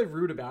to be really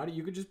rude about it.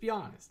 You could just be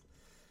honest.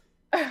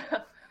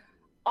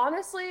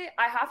 Honestly,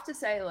 I have to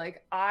say,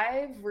 like,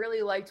 I've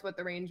really liked what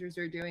the Rangers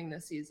are doing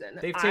this season.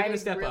 They've taken a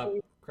step up.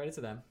 Credit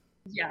to them.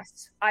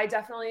 Yes, I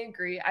definitely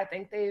agree. I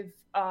think they've,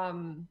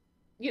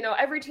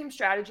 every team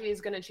strategy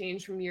is going to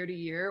change from year to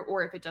year,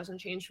 or if it doesn't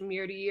change from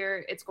year to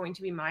year, it's going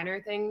to be minor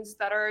things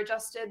that are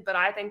adjusted. But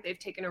I think they've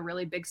taken a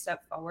really big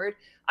step forward.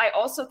 I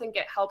also think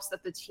it helps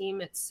that the team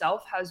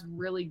itself has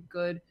really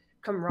good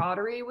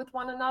camaraderie with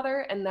one another,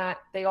 and that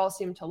they all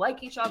seem to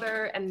like each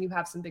other, and you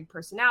have some big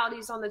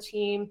personalities on the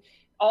team.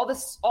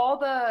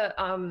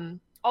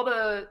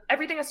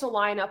 Everything has to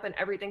line up and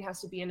everything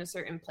has to be in a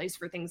certain place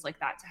for things like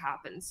that to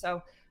happen.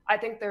 So I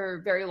think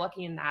they're very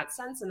lucky in that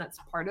sense. And that's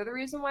part of the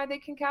reason why they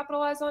can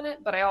capitalize on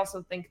it. But I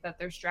also think that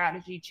their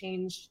strategy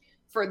changed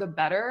for the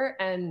better.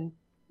 And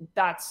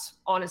that's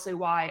honestly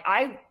why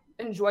I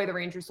enjoy the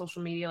Rangers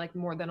social media, like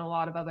more than a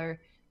lot of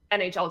other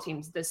NHL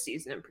teams this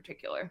season in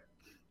particular.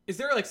 Is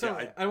there like some?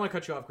 I don't want to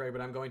cut you off, Greg,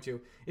 but I'm going to.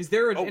 Is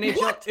there an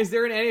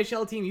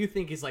NHL team you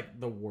think is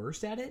like the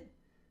worst at it?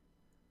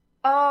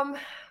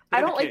 I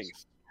don't like.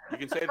 Kings. You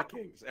can say the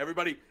Kings.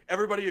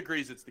 Everybody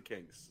agrees it's the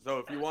Kings. So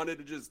if you wanted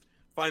to just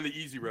find the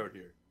easy road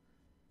here.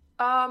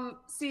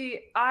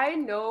 See, I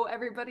know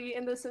everybody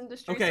in this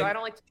industry, okay. So I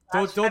don't like to.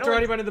 Don't throw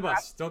anybody under the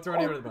bus. Don't throw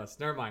anybody under the bus.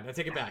 Never mind. I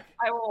take it back.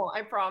 I won't.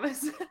 I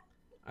promise.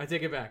 I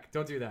take it back.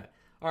 Don't do that.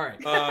 All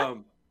right.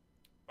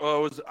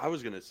 I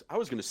was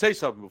gonna say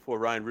something before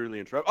Ryan rudely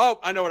interrupted. Oh,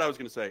 I know what I was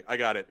gonna say. I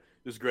got it.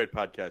 This is great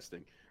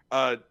podcasting.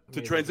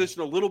 To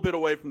transition a little bit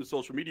away from the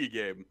social media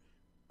game,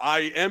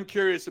 I am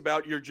curious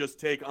about your just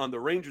take on the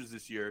Rangers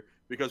this year,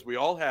 because we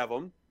all have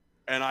them,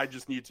 and I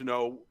just need to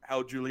know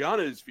how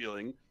Juliana is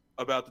feeling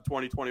about the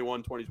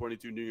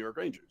 2021-2022 New York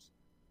Rangers.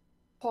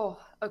 Oh,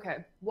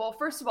 okay. Well,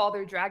 first of all,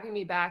 they're dragging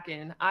me back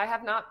in. I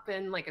have not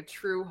been like a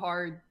true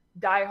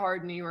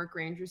diehard New York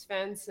Rangers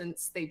fan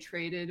since they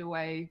traded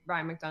away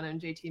Ryan McDonough and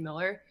JT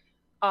Miller.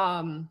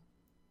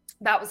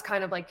 That was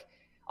kind of like,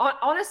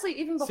 honestly,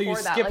 even before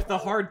that. So you skipped the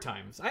hard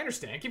times. I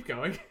understand. Keep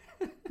going.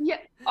 Yeah,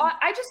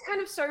 I just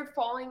kind of started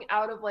falling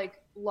out of like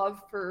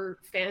love for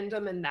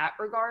fandom in that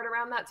regard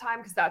around that time,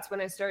 because that's when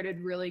I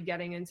started really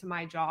getting into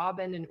my job.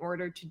 And in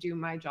order to do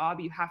my job,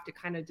 you have to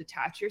kind of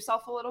detach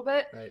yourself a little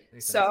bit. Right.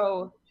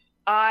 So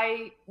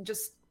I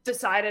just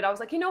decided, I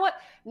was like, you know what?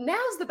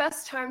 Now's the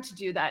best time to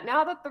do that.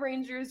 Now that the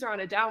Rangers are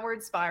on a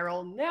downward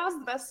spiral, now's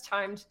the best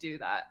time to do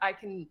that. I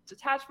can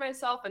detach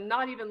myself and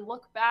not even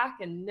look back.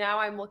 And now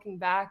I'm looking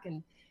back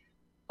and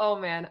oh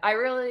man,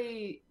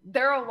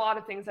 there are a lot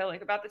of things I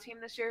like about the team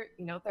this year.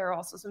 There are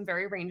also some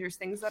very Rangers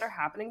things that are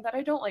happening that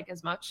I don't like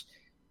as much.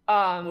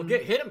 Well,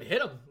 hit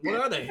them.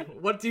 What are they?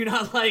 What do you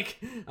not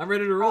like? I'm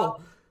ready to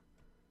roll.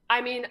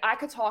 I mean, I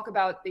could talk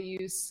about the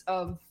use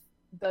of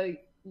the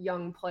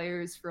young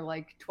players for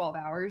like 12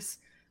 hours.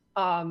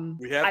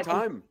 We have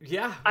time.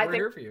 Yeah, we're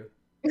here for you.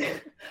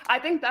 I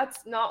think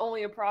that's not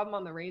only a problem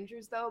on the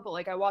Rangers though, but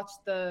like I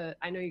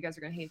know you guys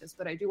are gonna hate this,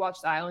 but I do watch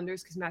the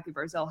Islanders because Matthew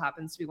Barzal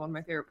happens to be one of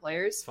my favorite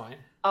players. It's fine.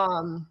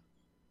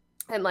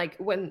 And like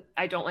when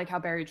I don't like how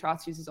Barry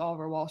Trotz uses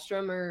Oliver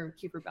Wahlstrom or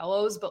Kiefer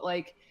Bellows, but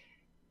like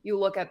you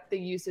look at the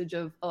usage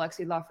of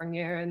Alexis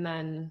Lafreniere and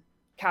then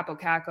Capo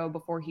Caco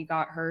before he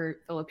got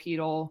hurt,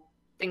 Filipino,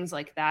 things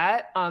like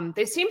that.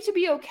 They seem to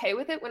be okay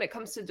with it when it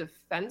comes to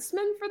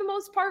defensemen for the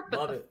most part,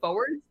 but the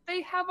forwards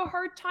they have a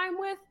hard time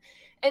with.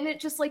 And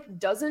it just like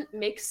doesn't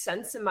make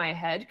sense in my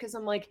head because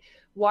I'm like,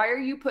 why are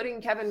you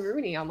putting Kevin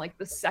Rooney on like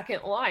the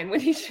second line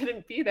when he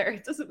shouldn't be there?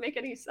 It doesn't make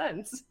any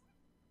sense.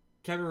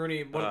 Kevin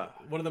Rooney, one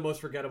of the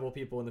most forgettable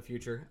people in the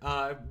future.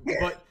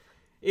 But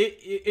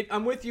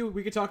I'm with you.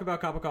 We could talk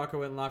about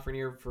Capocacco and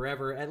Lafreniere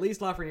forever. At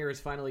least Lafreniere is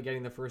finally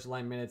getting the first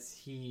line minutes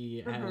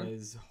he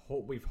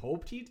we've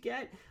hoped he'd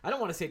get. I don't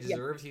want to say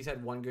deserves. He's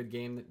had one good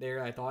game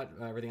there. I thought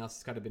everything else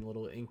has kind of been a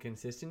little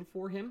inconsistent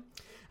for him.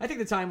 I think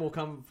the time will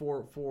come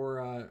for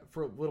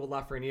little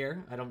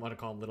Lafreniere. I don't want to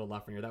call him little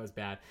Lafreniere. That was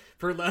bad.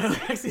 For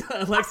Alexis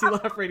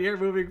Lafreniere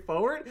moving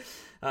forward.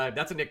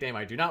 That's a nickname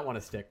I do not want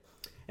to stick.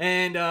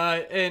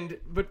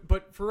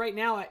 But for right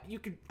now,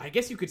 I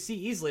guess you could see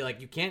easily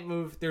like you can't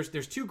move. There's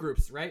two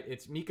groups, right?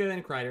 It's Mika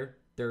and Kreider.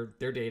 They're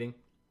dating,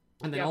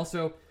 and then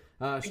also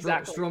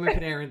Strome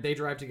and Panarin. They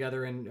drive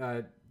together,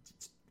 and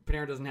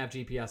Panarin doesn't have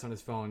GPS on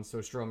his phone, so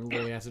Strome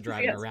literally has to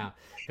drive him around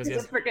because he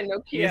has a freaking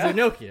Nokia. He has a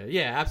Nokia.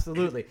 Yeah,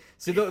 absolutely.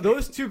 So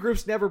those two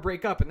groups never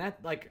break up, and that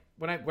like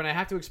when I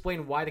have to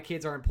explain why the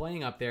kids aren't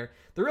playing up there,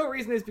 the real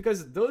reason is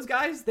because those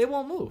guys they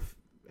won't move,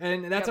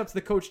 and that's up to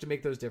the coach to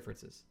make those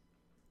differences.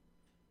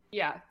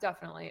 Yeah,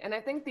 definitely. And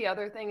I think the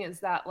other thing is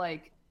that,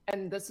 like,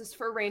 and this is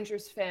for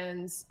Rangers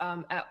fans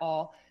at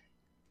all,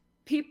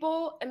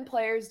 people and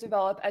players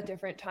develop at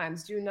different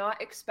times. Do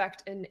not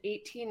expect an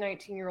 18,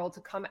 19-year-old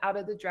to come out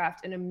of the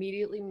draft and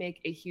immediately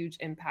make a huge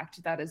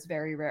impact. That is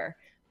very rare.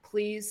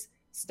 Please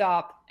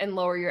stop and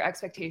lower your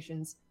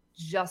expectations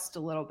just a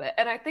little bit.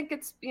 And I think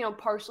it's,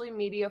 partially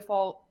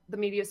the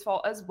media's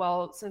fault as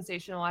well,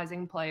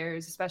 sensationalizing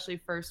players, especially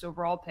first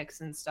overall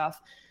picks and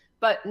stuff.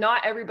 But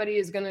not everybody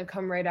is going to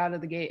come right out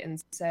of the gate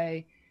and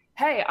say,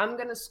 hey, I'm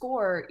going to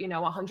score,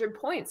 100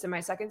 points in my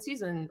second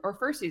season or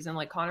first season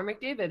like Connor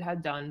McDavid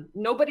had done.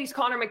 Nobody's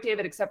Connor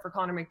McDavid except for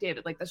Connor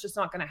McDavid. Like, that's just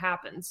not going to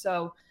happen.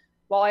 So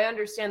while I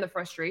understand the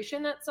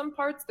frustration at some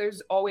parts,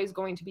 there's always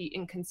going to be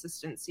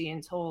inconsistency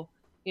until,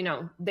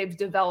 they've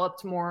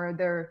developed more.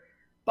 Their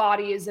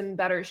body is in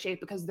better shape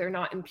because they're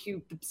not in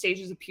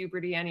stages of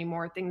puberty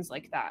anymore, things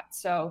like that.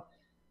 So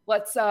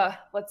let's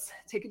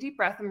take a deep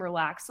breath and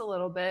relax a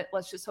little bit.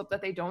 Let's just hope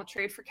that they don't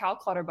trade for Cal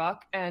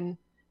Clutterbuck and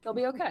they'll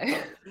be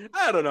okay.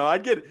 I don't know.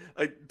 I'd get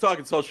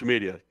talking social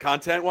media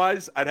content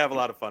wise. I'd have a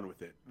lot of fun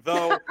with it,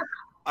 though.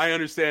 I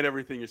understand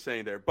everything you're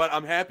saying there, but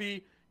I'm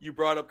happy you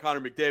brought up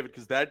Connor McDavid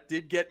because that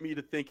did get me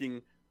to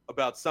thinking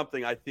about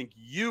something I think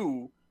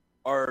you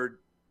are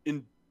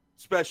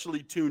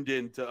especially tuned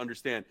in to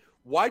understand.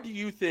 Why do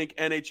you think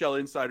NHL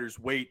insiders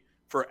wait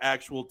for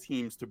actual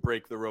teams to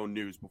break their own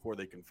news before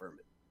they confirm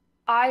it?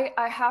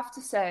 I have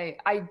to say,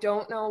 I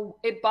don't know.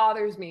 It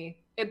bothers me.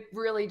 It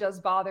really does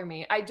bother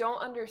me. I don't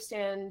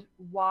understand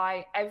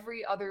why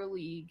every other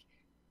league,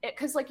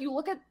 because like you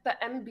look at the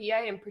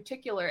NBA in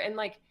particular, and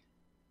like,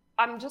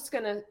 I'm just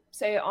going to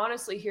say it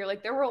honestly here,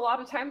 like there were a lot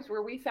of times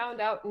where we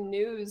found out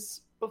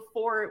news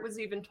before it was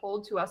even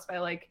told to us by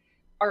like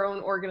our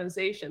own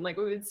organization. Like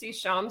we would see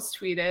Shams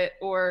tweet it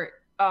or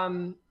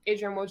Adrian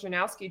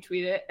Wojnarowski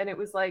tweet it, and it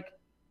was like,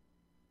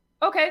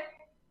 okay,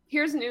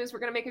 here's news, we're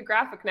going to make a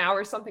graphic now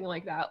or something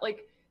like that.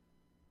 Like,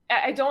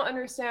 I don't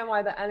understand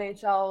why the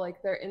NHL,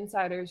 like their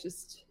insiders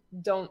just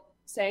don't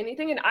say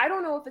anything. And I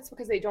don't know if it's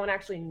because they don't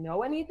actually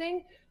know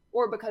anything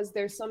or because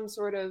there's some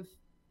sort of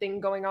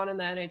thing going on in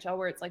the NHL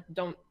where it's like,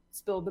 don't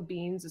spill the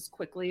beans as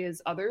quickly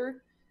as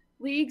other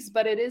leagues.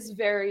 But it is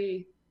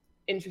very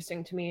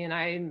interesting to me.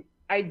 And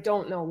I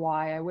don't know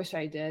why. I wish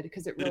I did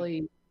because it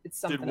really... It's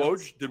something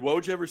did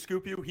Woj ever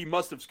scoop you? He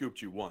must have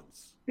scooped you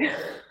once.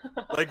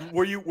 Like,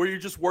 were you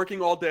just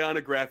working all day on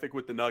a graphic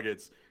with the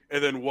Nuggets,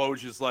 and then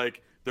Woj is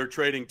like, they're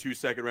trading 2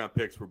 second-round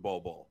picks for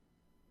Bol.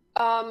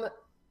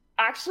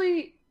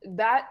 Actually,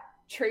 that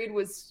trade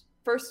was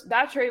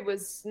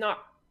not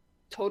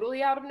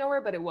totally out of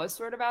nowhere, but it was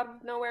sort of out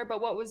of nowhere. But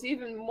what was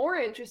even more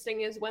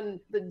interesting is when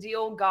the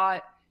deal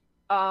got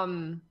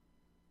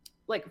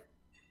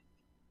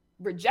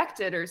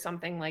rejected or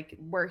something, like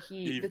where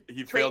he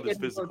failed his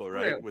physical,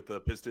 right, with the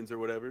Pistons or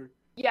whatever.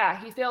 Yeah,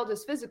 he failed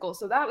his physical,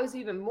 so that was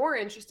even more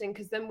interesting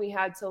because then we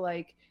had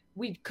to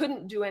we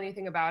couldn't do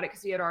anything about it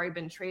because he had already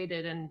been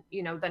traded, and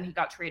then he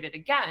got traded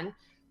again.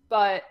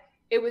 But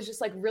it was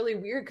just really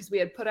weird because we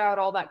had put out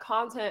all that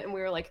content and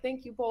we were like,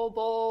 thank you,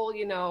 Bol,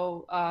 we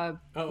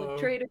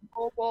traded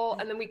Bol,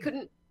 and then we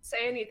couldn't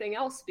say anything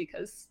else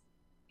because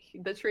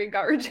the trade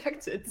got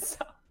rejected.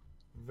 So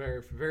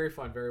very, very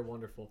fun, very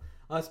wonderful.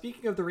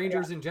 Speaking of the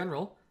Rangers in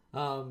general,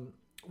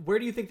 where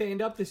do you think they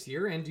end up this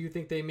year? And do you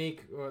think they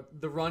make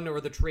the run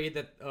or the trade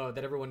that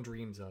everyone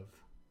dreams of?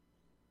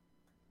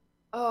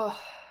 Oh,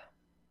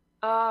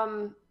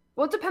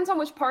 well, it depends on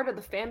which part of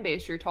the fan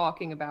base you're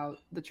talking about.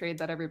 The trade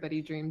that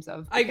everybody dreams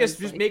of. I guess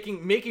because, just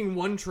making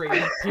one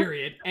trade,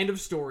 period, end of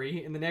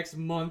story, in the next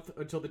month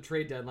until the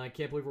trade deadline. I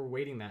can't believe we're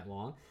waiting that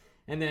long.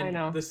 And I then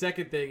know. the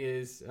second thing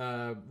is,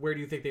 where do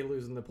you think they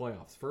lose in the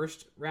playoffs?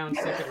 First round,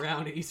 second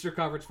round, Eastern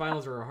Conference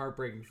Finals, or a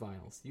heartbreaking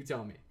finals? You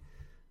tell me.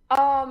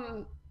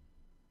 I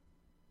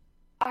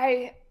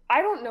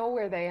don't know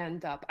where they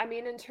end up. I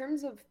mean, in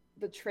terms of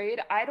the trade,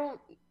 I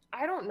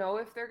don't know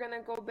if they're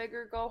gonna go big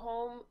or go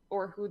home,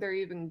 or who they're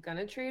even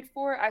gonna trade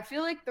for. I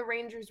feel like the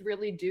Rangers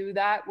really do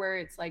that, where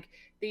it's like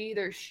they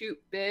either shoot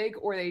big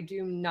or they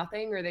do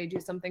nothing, or they do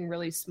something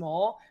really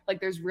small. Like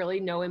there's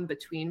really no in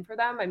between for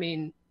them. I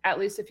mean, at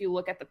least if you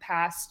look at the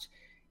past,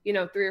 3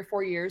 or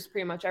 4 years,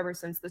 pretty much ever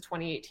since the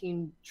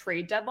 2018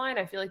 trade deadline,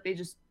 I feel like they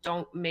just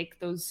don't make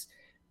those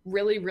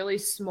really, really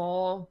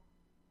small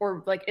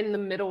or like in the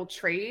middle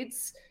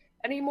trades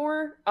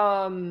anymore.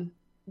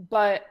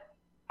 But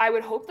I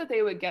would hope that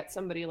they would get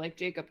somebody like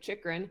Jacob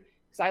Chikrin,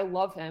 because I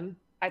love him.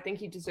 I think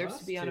he deserves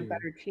to be on a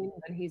better team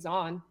than he's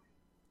on.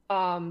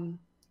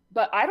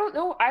 But I don't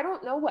know. I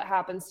don't know what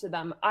happens to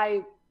them.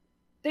 I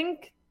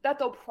think that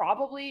they'll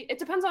probably, it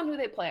depends on who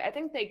they play. I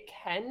think they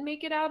can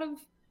make it out of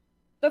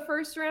the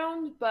first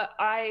round, but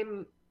I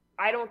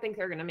don't think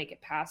they're going to make it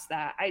past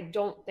that. I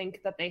don't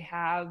think that they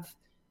have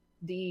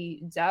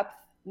the depth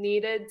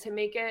needed to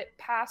make it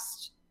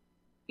past,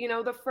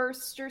 the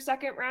first or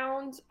second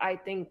round. I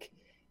think,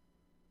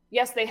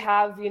 yes, they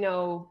have,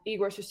 Igor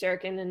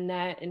Shesterkin in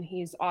net, and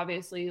he's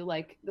obviously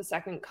like the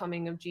second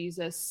coming of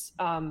Jesus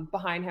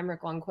behind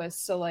Henrik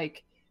Lundqvist. So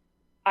like,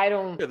 I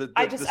don't. Yeah,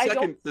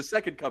 the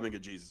second coming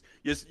of Jesus.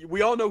 Yes,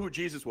 we all know who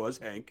Jesus was,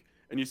 Hank,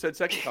 and you said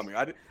second coming.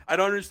 I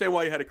don't understand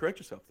why you had to correct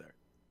yourself there.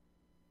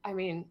 I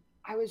mean,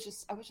 I was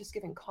just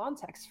giving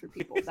context for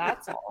people.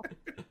 That's all.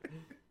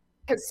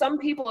 Because some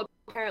people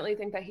apparently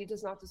think that he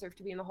does not deserve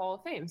to be in the Hall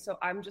of Fame. So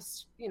I'm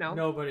just,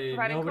 nobody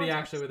context.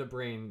 actually with a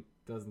brain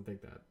doesn't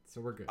think that.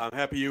 So we're good. I'm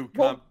happy you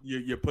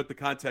put the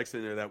context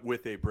in there that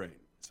with a brain.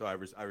 So I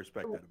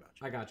respect that about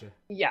you. I got you.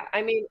 Yeah,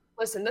 I mean,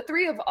 listen, the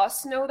three of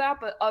us know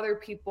that, but other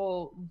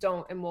people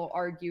don't, and will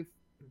argue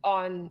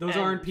on. Those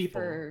aren't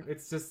people.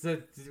 It's just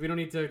that we don't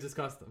need to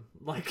discuss them.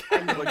 Like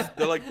they're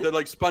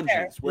like sponges.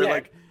 Fair. Where Yeah.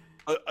 like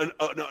an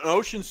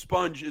ocean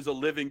sponge is a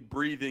living,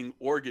 breathing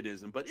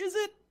organism, but is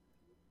it?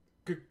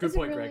 Good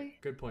point, really?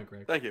 Greg. Good point,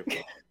 Greg. Thank you.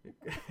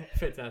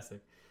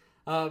 Fantastic.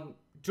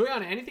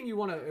 Juliana, anything you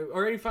want to,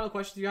 or any final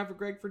questions you have for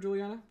Greg for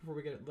Juliana before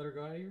we let her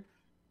go out of here?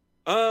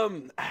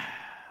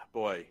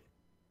 Boy,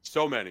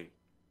 so many,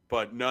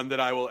 but none that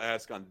I will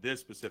ask on this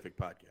specific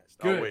podcast.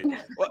 Good. I'll wait.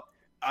 Well,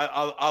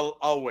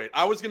 I'll wait.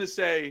 I was gonna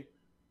say,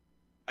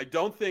 I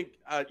don't think,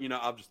 I'm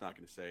just not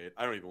gonna say it.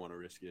 I don't even want to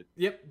risk it.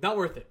 Yep, not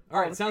worth it.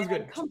 All right, sounds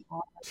good. Come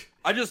on.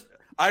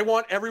 I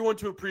want everyone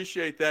to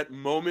appreciate that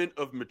moment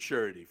of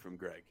maturity from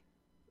Greg.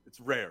 It's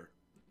rare.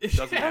 It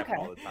doesn't happen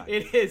all the time.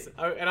 It is, and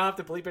I don't have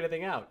to bleep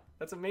anything out.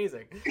 That's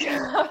amazing.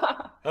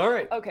 All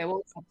right. Okay,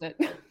 we'll accept it.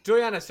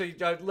 Juliana, so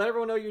let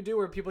everyone know you do,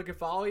 where people can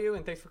follow you,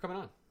 and thanks for coming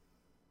on.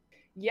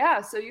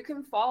 Yeah, so you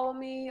can follow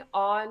me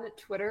on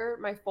Twitter.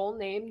 My full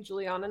name,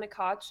 Juliana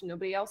Nikac.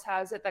 Nobody else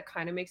has it. That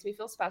kind of makes me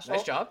feel special.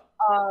 Nice job.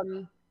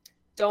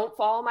 Don't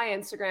follow my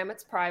Instagram.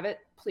 It's private.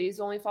 Please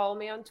only follow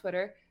me on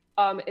Twitter.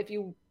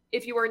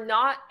 If you are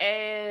not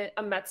a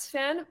Mets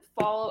fan,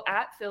 follow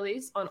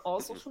 @Phillies on all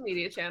social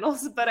media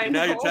channels. But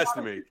Now you're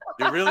testing me.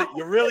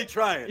 You're really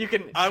trying. You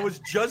can. I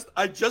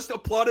just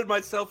applauded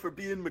myself for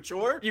being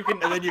mature. You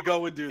can, and then you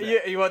go and do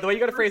that. The way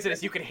you got to phrase it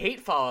is, you can hate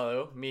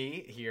follow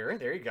me here.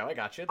 There you go. I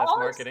got you. That's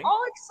marketing.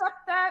 I'll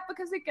accept that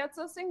because it gets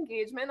us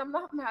engagement. I'm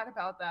not mad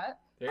about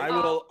that.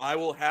 I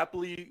will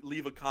happily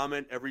leave a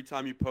comment every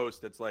time you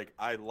post that's like,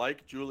 I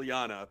like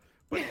Juliana,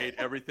 but hate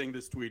everything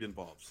this tweet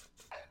involves.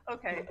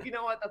 Okay, you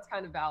know what? That's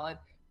kind of valid.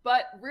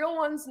 But real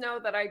ones know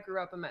that I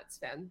grew up a Mets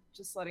fan.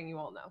 Just letting you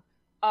all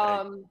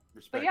know.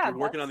 Respect. But yeah, you're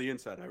working on the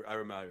inside. I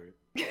admire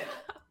you.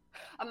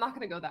 I'm not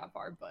going to go that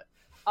far, but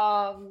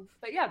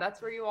yeah,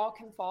 that's where you all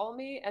can follow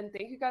me. And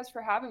thank you guys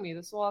for having me.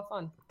 This was a lot of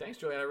fun. Thanks,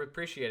 Juliana. I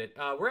appreciate it.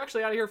 We're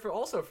actually out of here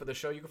for the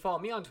show. You can follow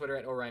me on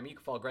Twitter @Orion. You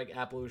can follow Greg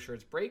 @Blue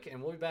Shirts Break,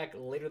 and we'll be back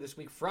later this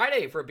week,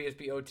 Friday, for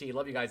BSB OT.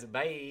 Love you guys.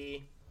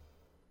 Bye.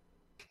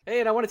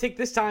 Hey, and I want to take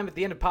this time at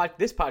the end of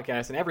this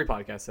podcast and every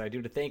podcast that I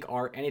do to thank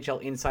our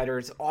NHL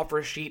Insiders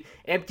Offer Sheet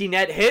Empty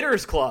Net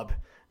Hitters Club.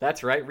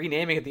 That's right,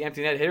 renaming it the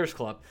Empty Net Hitters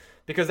Club,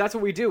 because that's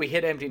what we do. We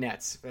hit empty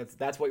nets.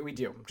 That's what we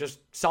do. Just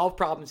solve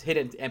problems,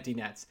 hit empty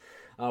nets.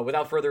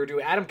 Without further ado,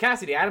 Adam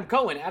Cassidy, Adam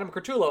Cohen, Adam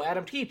Cortullo,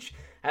 Adam Teach,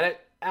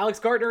 Alex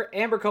Gardner,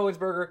 Amber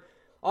Cohensberger,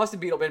 Austin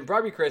Beetleman,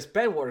 Barbie Chris,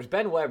 Ben Waters,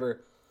 Ben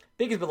Weber,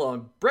 Biggins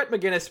Malone, Brett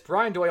McGinnis,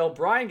 Brian Doyle,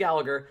 Brian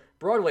Gallagher,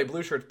 Broadway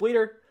Blue Shirts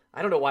Bleeder.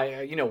 I don't know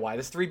why, you know why.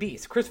 There's 3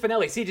 Bs. Chris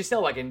Finelli, CJ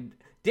Selwagen,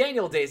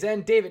 Daniel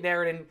Dazen, David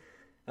Narradin,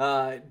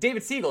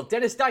 David Siegel,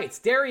 Dennis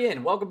Deitz,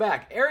 Darian, welcome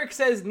back. Eric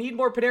says, need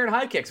more Panarin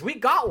high kicks. We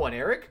got one,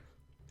 Eric.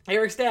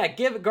 Eric Stagg,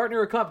 give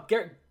Gardner a cup.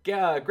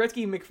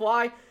 Gretzky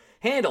McFly,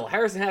 Handle,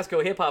 Harrison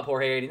Haskell, Hip Hop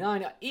Jorge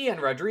 89, Ian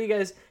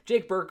Rodriguez,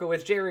 Jake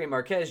Berkowitz, Jerry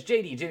Marquez,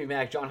 JD, Jimmy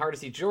Mack, John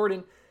Hardesty,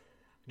 Jordan,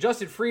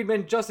 Justin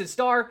Friedman, Justin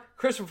Starr,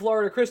 Chris from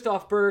Florida,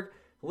 Christoph Berg,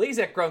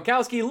 Lazek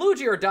Gronkowski, Lou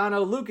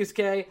Giordano, Lucas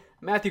K,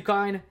 Matthew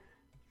Kine,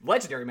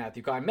 legendary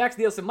Matthew Kine, Max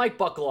Nielsen, Mike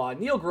Bucklaw,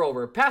 Neil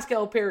Grover,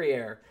 Pascal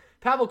Perrier,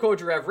 Pavel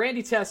Kojarev,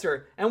 Randy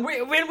Tesser, and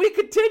we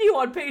continue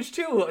on page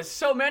 2.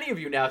 So many of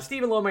you now.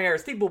 Stephen Lomayer,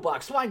 Steve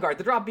Bulbach, Swinegard,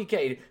 The Drop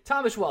BK,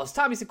 Thomas Wells,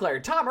 Tommy Sinclair,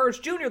 Tom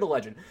Urch Jr., the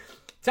legend,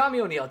 Tommy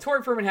O'Neill,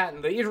 Tori from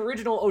Manhattan, the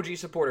original OG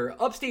supporter,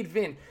 Upstate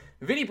Vin,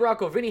 Vinny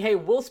Bracco, Vinny Hay,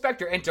 Will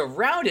Spector, and to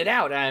round it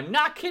out, and I'm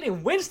not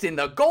kidding, Winston,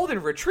 the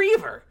Golden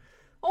Retriever.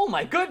 Oh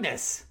my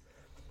goodness.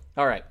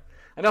 All right,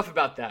 enough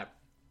about that.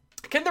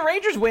 Can the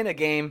Rangers win a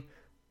game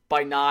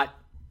by not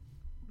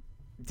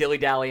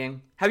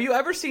dilly-dallying? Have you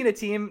ever seen a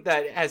team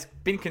that has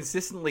been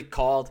consistently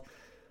called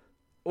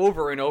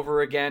over and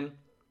over again,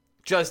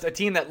 just a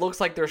team that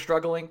looks like they're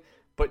struggling,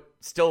 but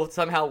still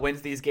somehow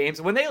wins these games?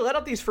 When they let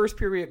up these first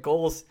period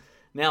goals,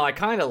 now I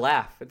kind of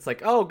laugh. It's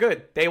like, oh,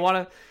 good.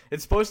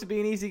 It's supposed to be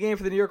an easy game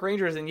for the New York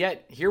Rangers, and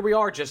yet here we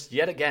are just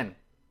yet again.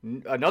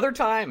 Another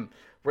time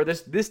where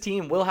this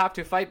team will have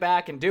to fight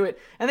back and do it,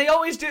 and they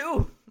always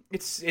do.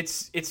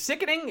 It's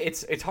sickening.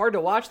 It's hard to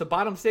watch. The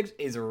bottom 6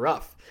 is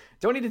rough.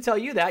 Don't need to tell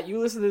you that. You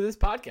listen to this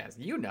podcast.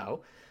 You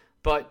know.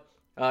 But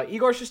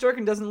Igor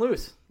Shesterkin doesn't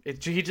lose.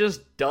 He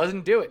just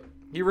doesn't do it.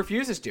 He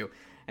refuses to.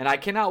 And I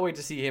cannot wait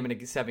to see him in a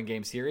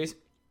 7-game series.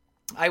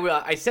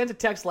 I sent a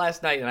text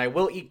last night, and I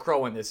will eat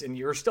crow on this, and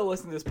you're still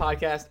listening to this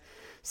podcast.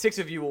 6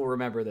 of you will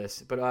remember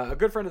this. But a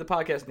good friend of the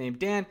podcast named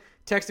Dan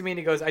texted me, and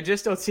he goes, I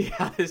just don't see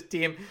how this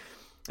team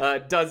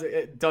does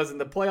in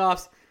the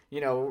playoffs. You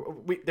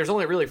know, there's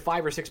only really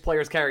 5 or 6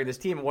 players carrying this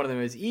team, and one of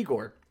them is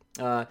Igor.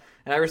 And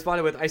I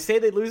responded with, I say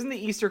they lose in the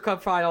Easter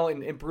Cup final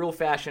in brutal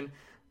fashion.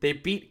 They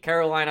beat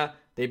Carolina,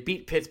 they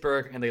beat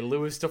Pittsburgh, and they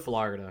lose to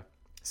Florida.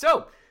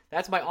 So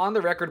that's my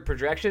on-the-record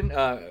projection.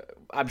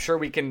 I'm sure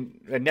we can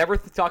never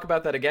talk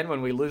about that again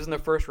when we lose in the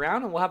first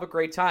round, and we'll have a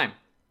great time.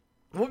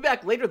 We'll be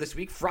back later this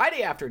week,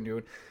 Friday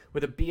afternoon,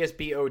 with a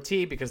BSB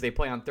OT because they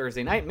play on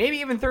Thursday night. Maybe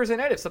even Thursday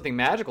night if something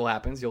magical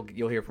happens.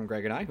 You'll hear from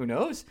Greg and I. Who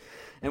knows?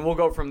 And we'll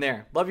go from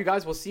there. Love you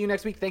guys. We'll see you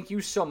next week. Thank you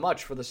so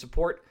much for the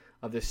support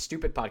of this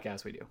stupid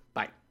podcast we do.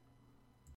 Bye.